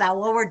think about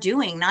what we're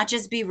doing, not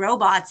just be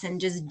robots and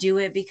just do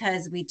it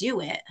because we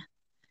do it,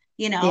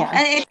 you know? Yeah.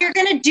 And if you're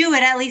going to do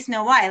it, at least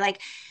know why.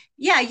 Like,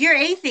 yeah, you're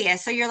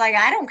atheist. So you're like,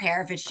 I don't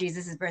care if it's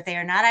Jesus's birthday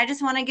or not. I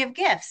just want to give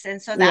gifts.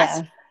 And so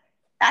Yeah.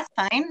 that's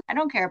fine. I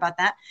don't care about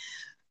that.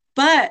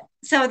 But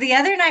so the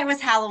other night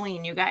was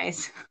Halloween, you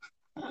guys.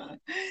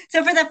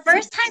 So for the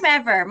first time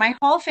ever, my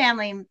whole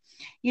family,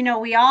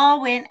 we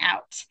all went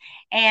out.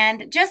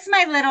 And just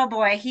my little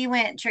boy, he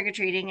went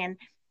trick-or-treating, and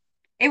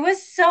it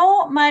was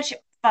so much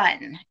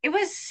fun. It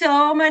was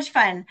so much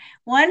fun.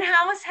 One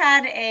house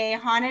had a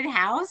haunted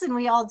house and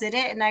we all did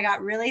it, and I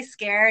got really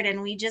scared,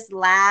 and we just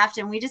laughed,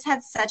 and we just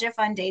had such a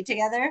fun day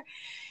together.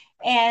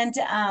 And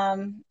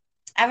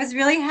I was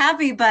really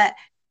happy, but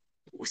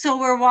so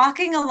we're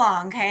walking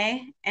along,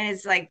 okay? And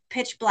it's like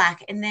pitch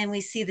black, and then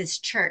we see this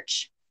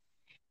church.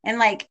 And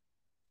like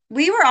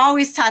we were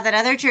always taught that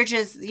other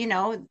churches,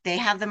 they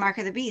have the mark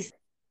of the beast,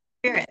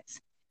 spirits.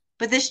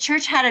 But this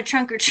church had a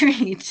trunk or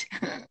treat.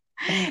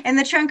 And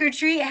the trunk or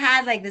treat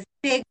had like this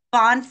big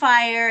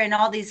bonfire and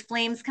all these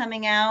flames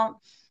coming out.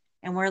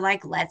 And we're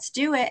like, let's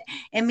do it.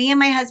 And me and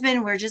my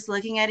husband, we're just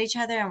looking at each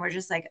other and we're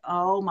just like,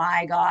 oh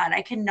my God,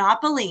 I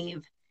cannot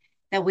believe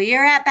that we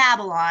are at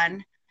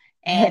Babylon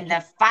and the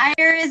fire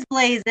is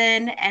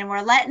blazing and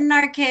we're letting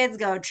our kids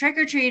go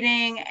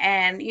trick-or-treating.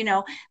 And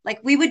like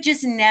we would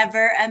just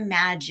never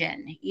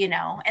imagine,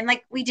 and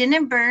like we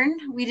didn't burn,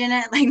 we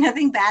didn't, like,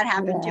 nothing bad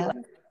happened to Yeah.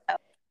 us.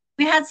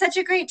 We had such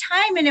a great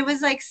time, and it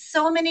was like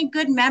so many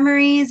good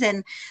memories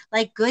and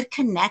like good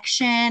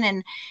connection.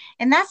 And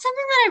that's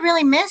something that I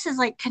really miss, is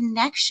like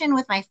connection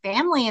with my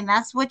family. And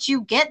that's what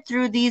you get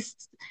through these,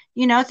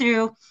 through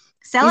These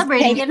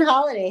celebrating. pagan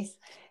holidays.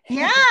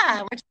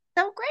 Yeah, which is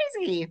so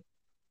crazy.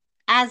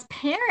 As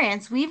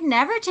parents, we've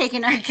never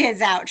taken our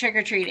kids out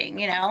trick-or-treating,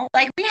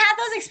 like we had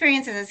those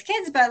experiences as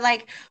kids, but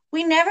like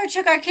we never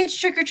took our kids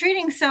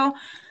trick-or-treating. So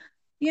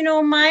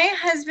my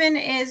husband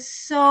is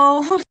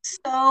so,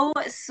 so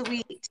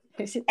sweet.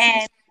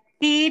 And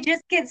he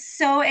just gets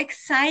so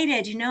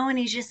excited, and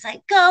he's just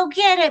like, go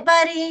get it,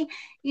 buddy.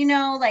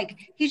 Like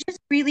he's just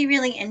really,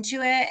 really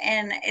into it.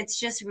 And it's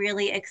just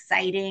really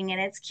exciting.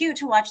 And it's cute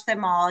to watch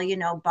them all,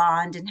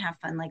 bond and have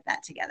fun like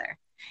that together.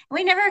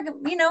 We never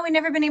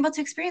been able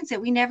to experience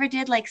it. We never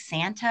did like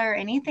Santa or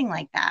anything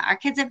like that. Our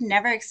kids have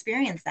never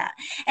experienced that.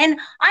 And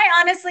I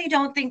honestly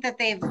don't think that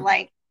their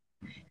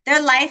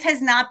life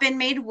has not been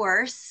made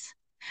worse.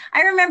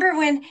 I remember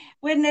when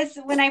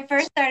I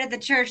first started the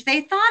church,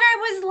 they thought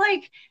I was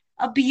like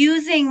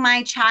abusing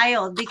my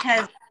child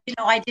because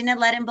I didn't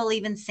let him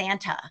believe in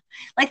Santa.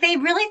 Like they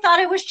really thought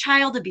it was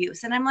child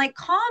abuse. And I'm like,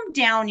 calm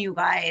down, you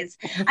guys.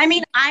 I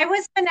mean, I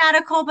was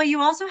fanatical, but you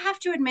also have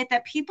to admit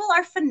that people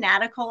are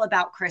fanatical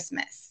about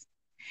Christmas.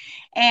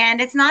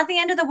 And it's not the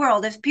end of the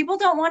world. If people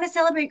don't want to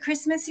celebrate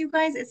Christmas, you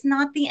guys, it's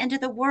not the end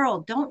of the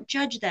world. Don't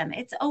judge them.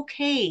 It's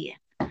okay.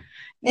 You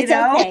It's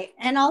know? okay.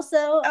 And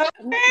also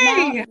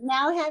now Okay.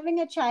 now having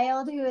a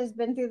child who has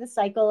been through the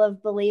cycle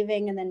of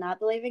believing and then not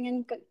believing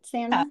in Yeah.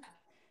 Santa,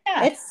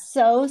 Yeah. it's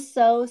so,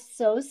 so,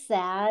 so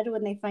sad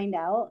when they find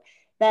out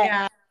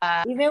that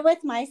Yeah. even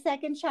with my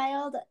second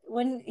child,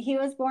 when he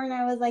was born,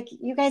 I was like,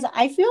 you guys,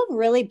 I feel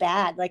really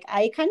bad. Like,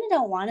 I kind of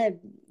don't want to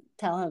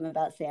tell him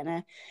about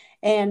Santa.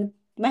 And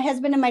my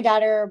husband and my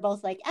daughter are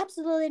both like,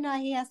 absolutely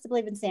not. He has to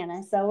believe in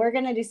Santa. So we're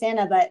going to do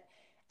Santa. But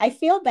I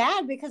feel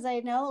bad because I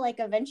know, like,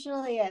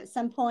 eventually at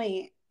some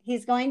point,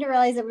 he's going to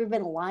realize that we've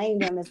been lying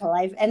to him his whole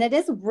life. And it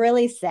is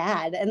really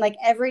sad. And like,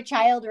 every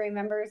child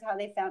remembers how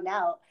they found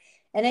out.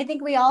 And I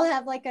think we all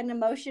have like an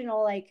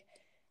emotional, like,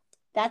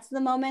 that's the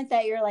moment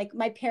that you're like,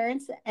 my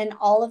parents and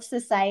all of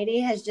society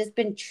has just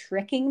been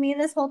tricking me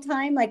this whole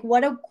time. Like,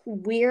 what a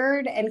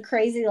weird and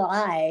crazy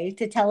lie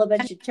to tell a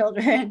bunch of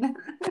children.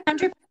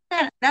 100%.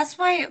 That's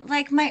why,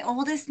 like, my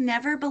oldest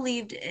never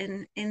believed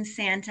in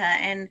Santa,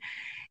 and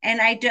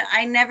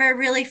I never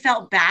really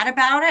felt bad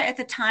about it at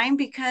the time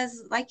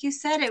because, like you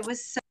said, it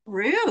was so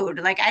rude.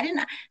 Like, I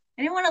didn't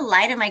want to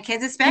lie to my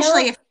kids,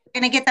 especially No, if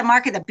they're gonna get the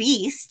mark of the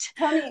beast.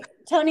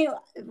 Tony,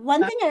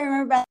 one thing I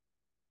remember about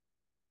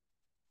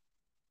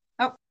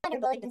Oh,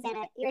 believed in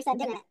Santa, your son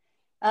didn't.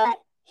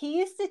 He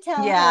used to tell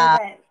her yeah,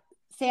 that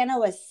Santa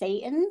was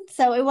Satan.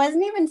 So it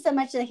wasn't even so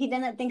much that he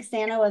didn't think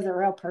Santa was a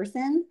real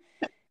person.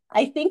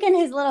 I think in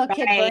his little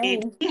kid right.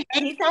 brain,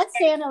 he thought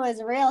Santa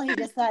was real. He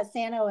just thought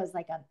Santa was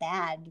like a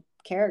bad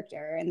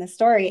character in the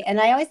story. And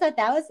I always thought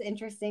that was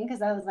interesting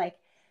because I was like,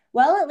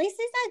 well, at least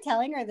he's not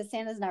telling her that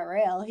Santa's not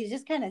real. He's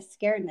just kind of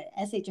scaring the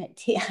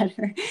SHIT out of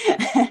her.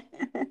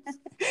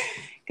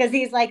 Because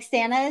he's like,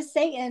 Santa is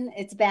Satan.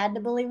 It's bad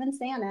to believe in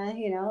Santa.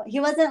 He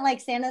wasn't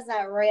like, Santa's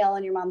not real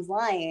and your mom's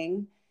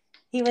lying.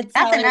 He would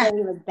tell That's her enough. that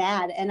he was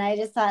bad. And I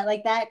just thought,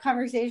 like, that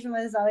conversation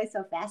was always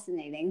so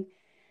fascinating.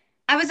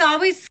 I was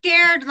always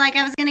scared, like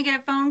I was gonna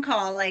get a phone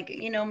call, like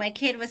my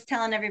kid was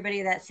telling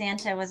everybody that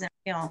Santa wasn't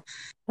real.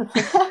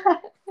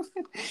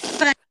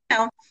 But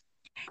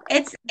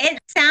it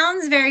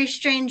sounds very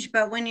strange,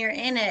 but when you're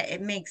in it,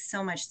 it makes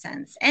so much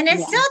sense. And it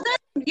still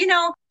Yeah.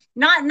 does,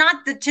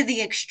 not to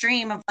the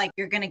extreme of like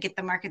you're gonna get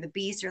the mark of the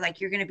beast or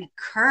like you're gonna be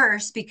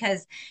cursed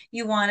because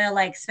you want to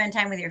like spend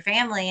time with your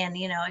family and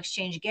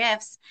exchange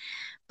gifts.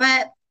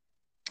 But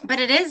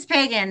it is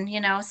pagan,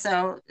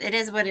 so it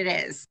is what it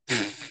is.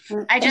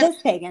 I It just,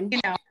 is pagan. you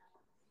know,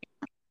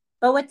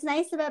 But what's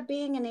nice about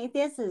being an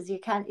atheist is you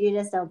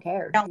just don't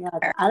care. don't You're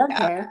like, care. I don't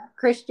Yeah, care.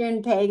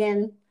 Christian,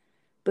 pagan,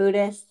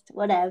 Buddhist,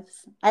 whatever.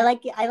 I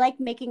like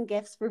making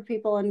gifts for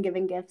people and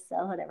giving gifts,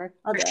 so whatever.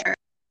 I'll for do sure.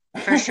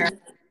 For sure. it.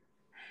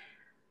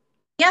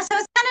 Yeah, so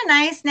it's kind of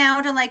nice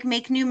now to like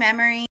make new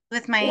memories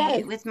with my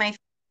Yes.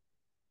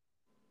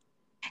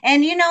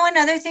 and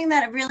another thing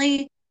that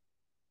really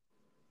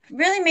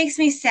makes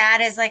me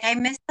sad is like I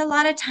missed a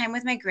lot of time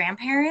with my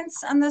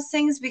grandparents on those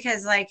things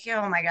because like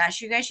oh my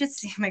gosh, you guys should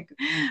see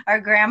our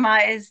grandma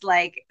is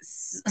like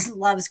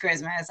loves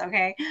Christmas,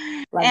 okay?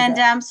 Loves And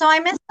it. so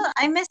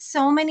I missed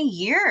so many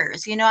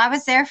years. I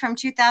was there from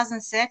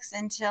 2006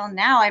 until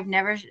now. I've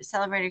never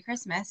celebrated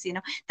Christmas.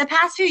 The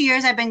past few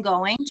years I've been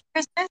going to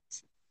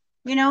Christmas,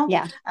 you know.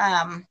 Yeah.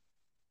 Um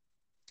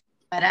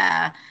but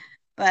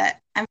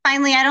I'm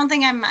finally I don't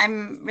think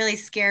I'm really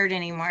scared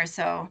anymore.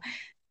 So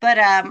but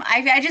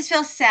I just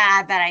feel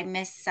sad that I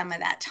missed some of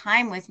that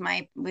time with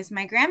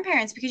my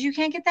grandparents because you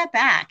can't get that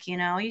back, you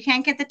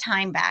can't get the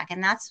time back,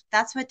 and that's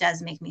what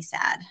does make me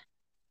sad.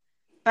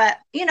 But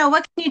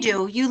what can you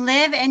do? You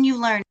live and you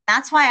learn.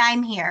 That's why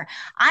I'm here.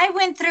 I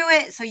went through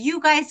it so you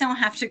guys don't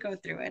have to go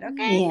through it,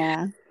 okay?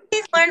 Yeah.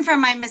 Please learn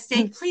from my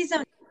mistake. Please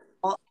don't.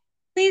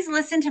 Please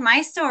listen to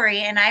my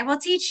story and I will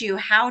teach you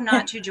how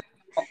not to join.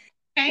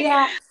 Okay?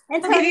 Yeah.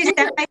 And I'll give Tony, you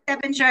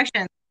step-by-step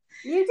instructions.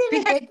 you did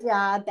a Because good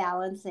job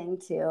balancing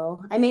too.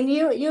 I mean,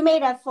 you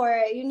made up for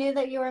it. You knew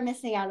that you were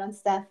missing out on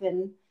stuff,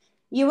 and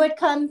you would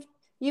come.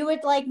 You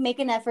would like make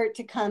an effort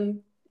to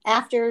come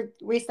after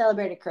we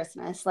celebrated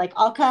Christmas. Like,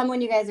 I'll come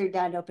when you guys are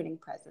done opening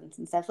presents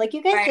and stuff. Like,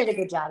 you guys right. did a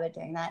good job at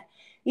doing that.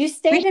 You We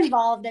stayed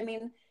involved. I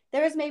mean,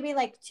 there was maybe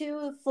like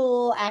 2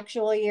 full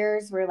actual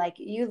years where like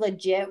you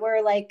legit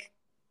were like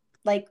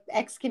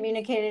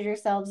excommunicated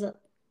yourselves,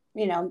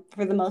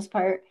 for the most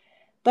part.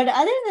 But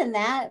other than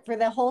that, for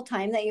the whole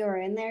time that you were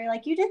in there,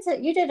 like you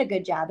did a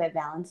good job at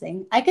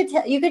balancing. I could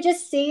tell you could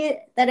just see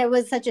that it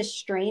was such a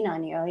strain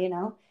on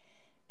you,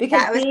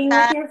 because yeah, it was being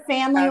with your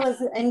family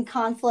was in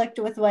conflict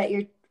with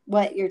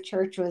what your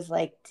church was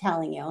like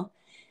telling you.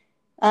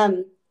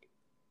 Um,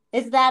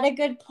 is that a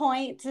good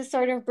point to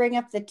sort of bring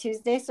up the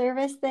Tuesday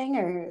service thing,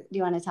 or do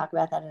you want to talk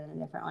about that in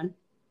a different one?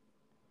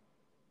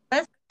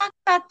 let's talk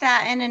about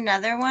that in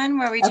another one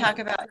where we talk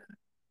Okay. about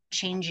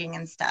changing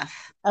and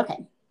stuff.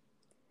 Okay.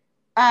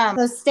 Um,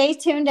 So stay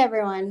tuned,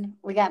 everyone.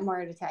 We got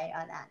more to tell you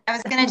on I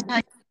was gonna tell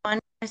that. you one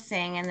more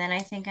thing and then I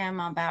think I'm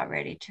about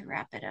ready to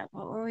wrap it up.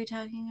 What were we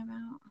talking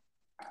about?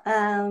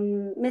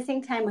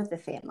 Missing time with the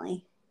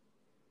family.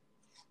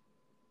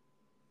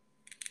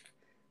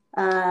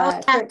 Oh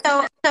Uh,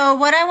 yeah. So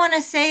what I want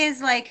to say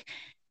is like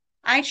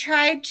I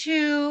tried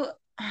to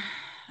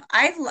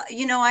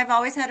I've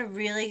always had a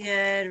really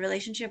good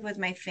relationship with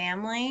my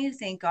family,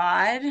 thank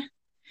God.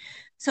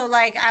 So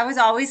like I was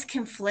always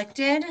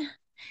conflicted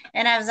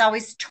and I was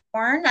always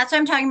torn. That's what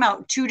I'm talking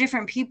about, two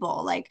different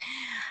people. Like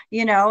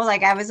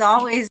I was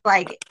always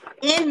like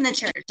in the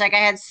church. Like I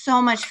had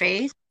so much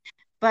faith,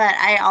 but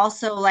I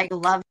also like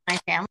loved my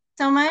family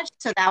so much.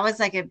 So that was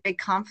like a big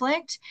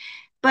conflict.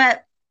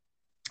 But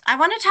I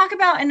want to talk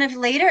about in a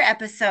later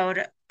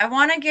episode, I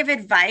want to give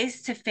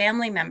advice to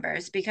family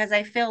members because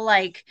I feel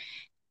like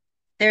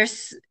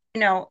there's,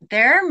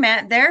 there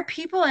are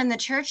people in the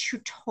church who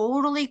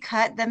totally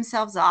cut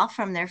themselves off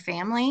from their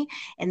family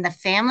and the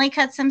family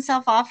cuts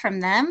themselves off from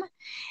them.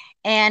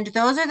 And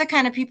those are the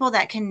kind of people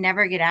that can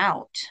never get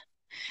out.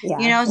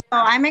 yeah. So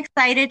I'm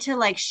excited to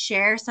like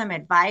share some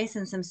advice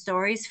and some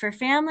stories for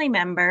family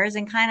members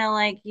and kind of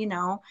like,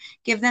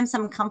 give them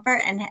some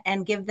comfort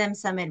and give them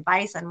some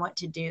advice on what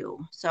to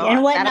do. So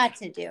And what that'll not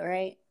to do,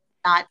 right?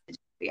 not, From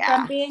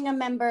yeah, being a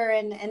member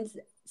and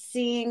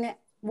seeing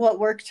what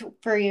worked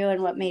for you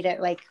and what made it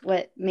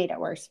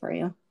worse for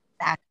you.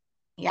 that,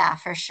 yeah,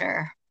 for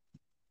sure.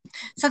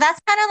 So that's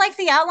kind of like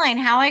the outline,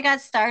 how I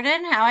got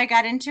started, how I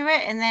got into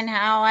it, and then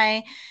how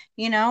I,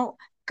 you know,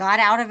 got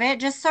out of it,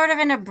 just sort of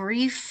in a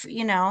brief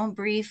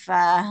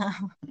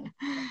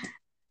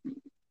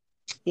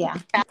Yeah.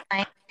 outline.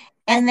 I,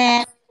 And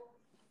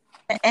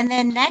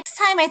then next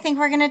time I think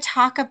we're going to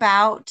talk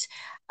about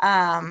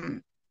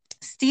um,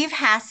 Steve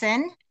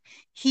Hassan.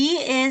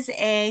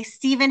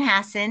 Stephen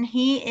Hassan.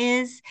 He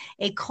is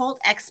a cult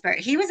expert.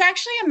 He was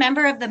actually a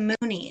member of the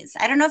Moonies.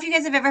 I don't know if you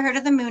guys have ever heard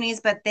of the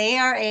Moonies, but they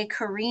are a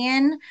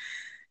Korean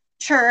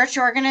church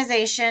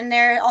organization.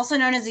 They're also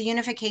known as the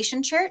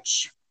Unification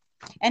Church.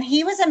 And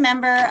he was a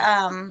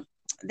member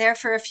there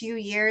for a few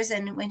years.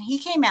 And when he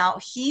came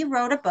out, he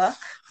wrote a book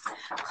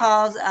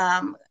called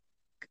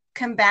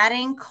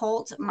Combating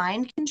Cult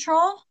Mind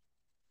Control.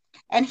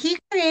 And he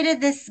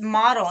created this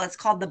model. It's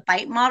called the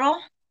BITE model.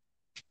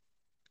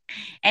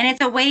 And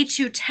it's a way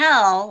to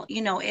tell,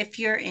 if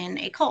you're in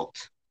a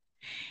cult.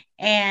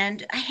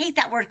 And I hate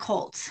that word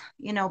cult,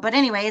 but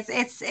anyway,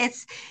 it's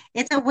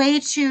a way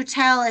to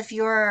tell if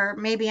you're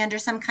maybe under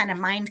some kind of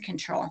mind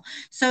control.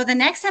 So the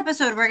next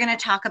episode, we're going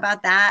to talk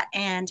about that,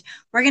 and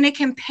we're going to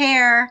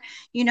compare,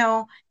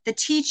 the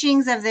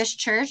teachings of this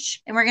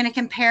church, and we're going to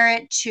compare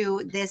it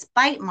to this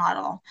bite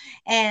model.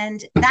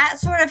 And that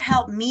sort of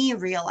helped me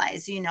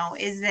realize,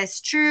 is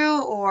this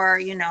true, or,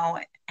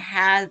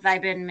 have I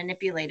been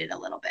manipulated a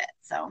little bit?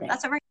 So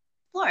that's what we're going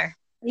to explore.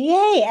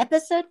 Yay,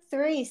 episode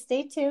 3.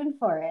 Stay tuned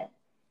for it.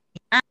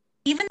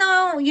 Even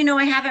though,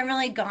 I haven't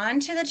really gone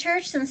to the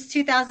church since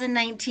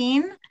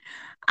 2019,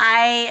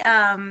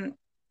 I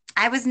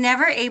was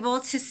never able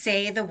to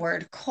say the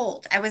word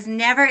cult. I was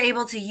never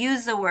able to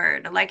use the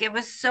word. Like, it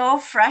was so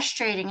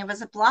frustrating. It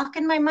was a block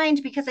in my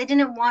mind because I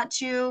didn't want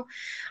to,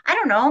 I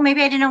don't know,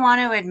 maybe I didn't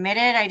want to admit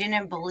it. I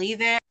didn't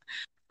believe it.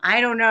 I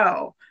don't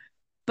know.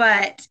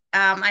 But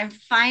I'm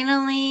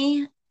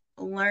finally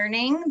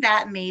learning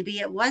that maybe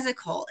it was a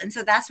cult. And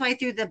so that's why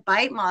through the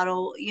bite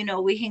model,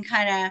 we can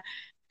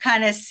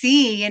kind of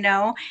see,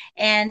 and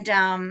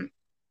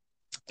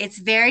it's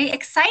very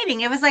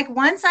exciting. It was like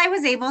once I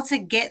was able to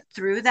get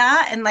through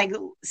that and like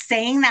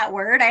saying that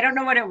word, I don't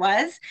know what it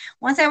was.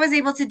 Once I was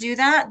able to do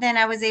that, then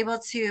I was able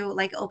to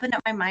like open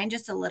up my mind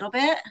just a little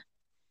bit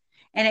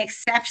and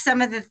accept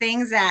some of the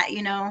things that,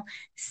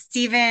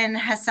 Stephen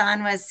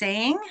Hassan was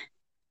saying.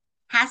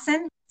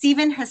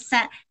 Stephen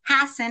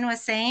Hassan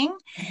was saying.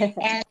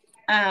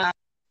 And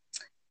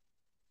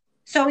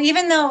so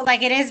even though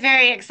like it is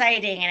very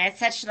exciting and it's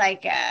such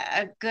like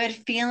a good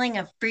feeling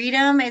of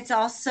freedom, it's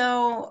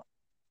also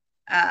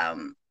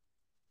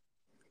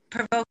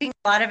provoking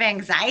a lot of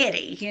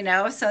anxiety,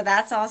 so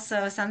that's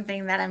also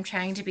something that I'm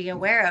trying to be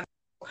aware of.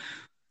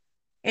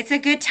 It's a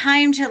good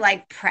time to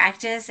like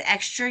practice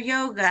extra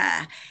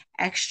yoga,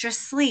 extra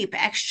sleep,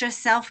 extra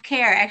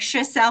self-care,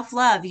 extra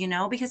self-love,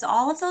 because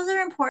all of those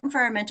are important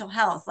for our mental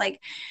health.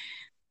 Like,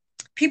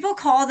 people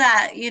call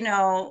that,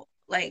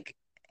 like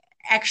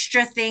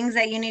extra things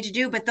that you need to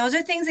do, but those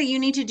are things that you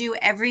need to do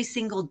every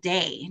single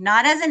day,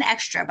 not as an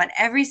extra, but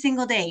every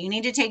single day. You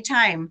need to take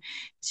time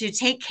to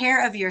take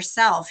care of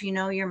yourself,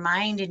 your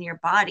mind and your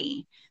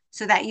body,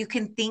 so that you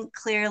can think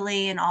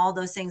clearly and all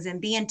those things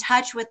and be in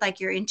touch with like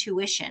your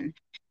intuition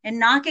and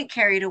not get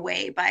carried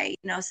away by,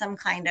 some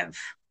kind of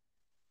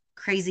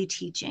crazy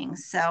teaching.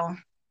 So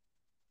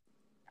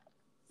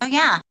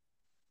yeah,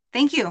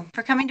 thank you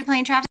for coming to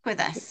Plain Traffic with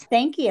us.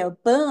 Thank you.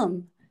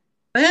 Boom.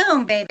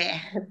 Boom, baby.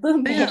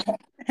 Boom, baby.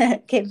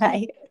 Okay,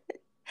 bye.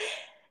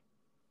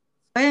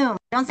 Boom.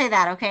 Don't say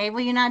that, okay?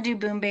 Will you not do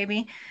boom,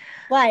 baby?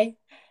 Why?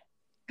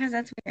 Because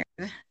that's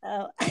weird.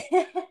 Oh.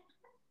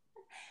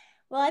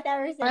 Well, I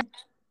thought we said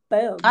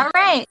boom. All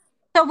right.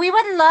 So we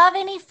would love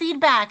any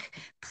feedback.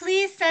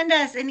 Please send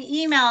us an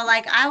email.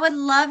 Like, I would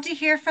love to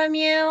hear from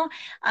you.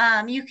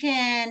 You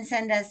can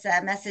send us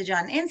a message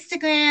on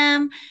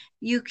Instagram.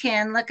 You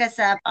can look us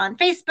up on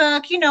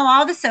Facebook,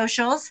 all the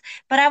socials.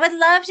 But I would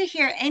love to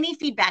hear any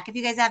feedback. If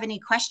you guys have any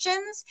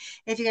questions,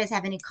 if you guys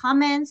have any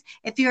comments,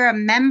 if you're a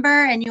member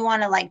and you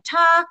want to like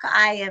talk,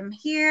 I am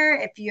here.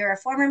 If you're a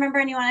former member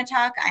and you want to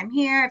talk, I'm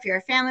here. If you're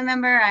a family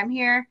member, I'm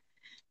here.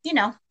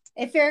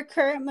 If you're a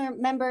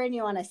current member and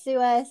you want to sue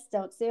us,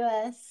 don't sue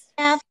us.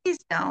 Yeah, please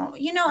don't.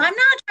 I'm not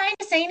trying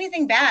to say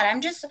anything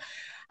bad.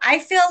 I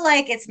feel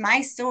like it's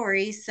my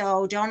story,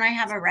 so don't I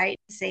have a right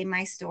to say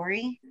my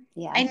story?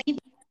 Yeah. I need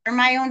for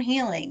my own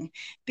healing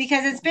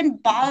because it's been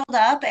bottled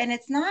up and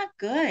it's not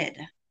good.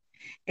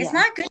 It's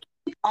not good to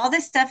keep all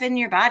this stuff in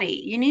your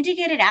body. You need to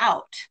get it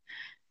out,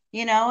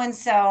 and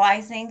so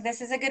I think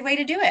this is a good way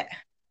to do it.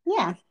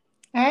 Yeah.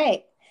 All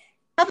right.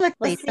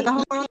 Publicly for the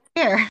whole world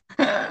to hear.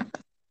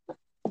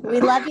 We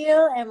love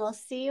you, and we'll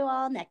see you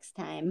all next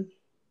time.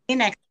 See you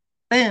next.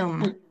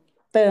 Boom.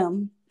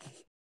 Boom.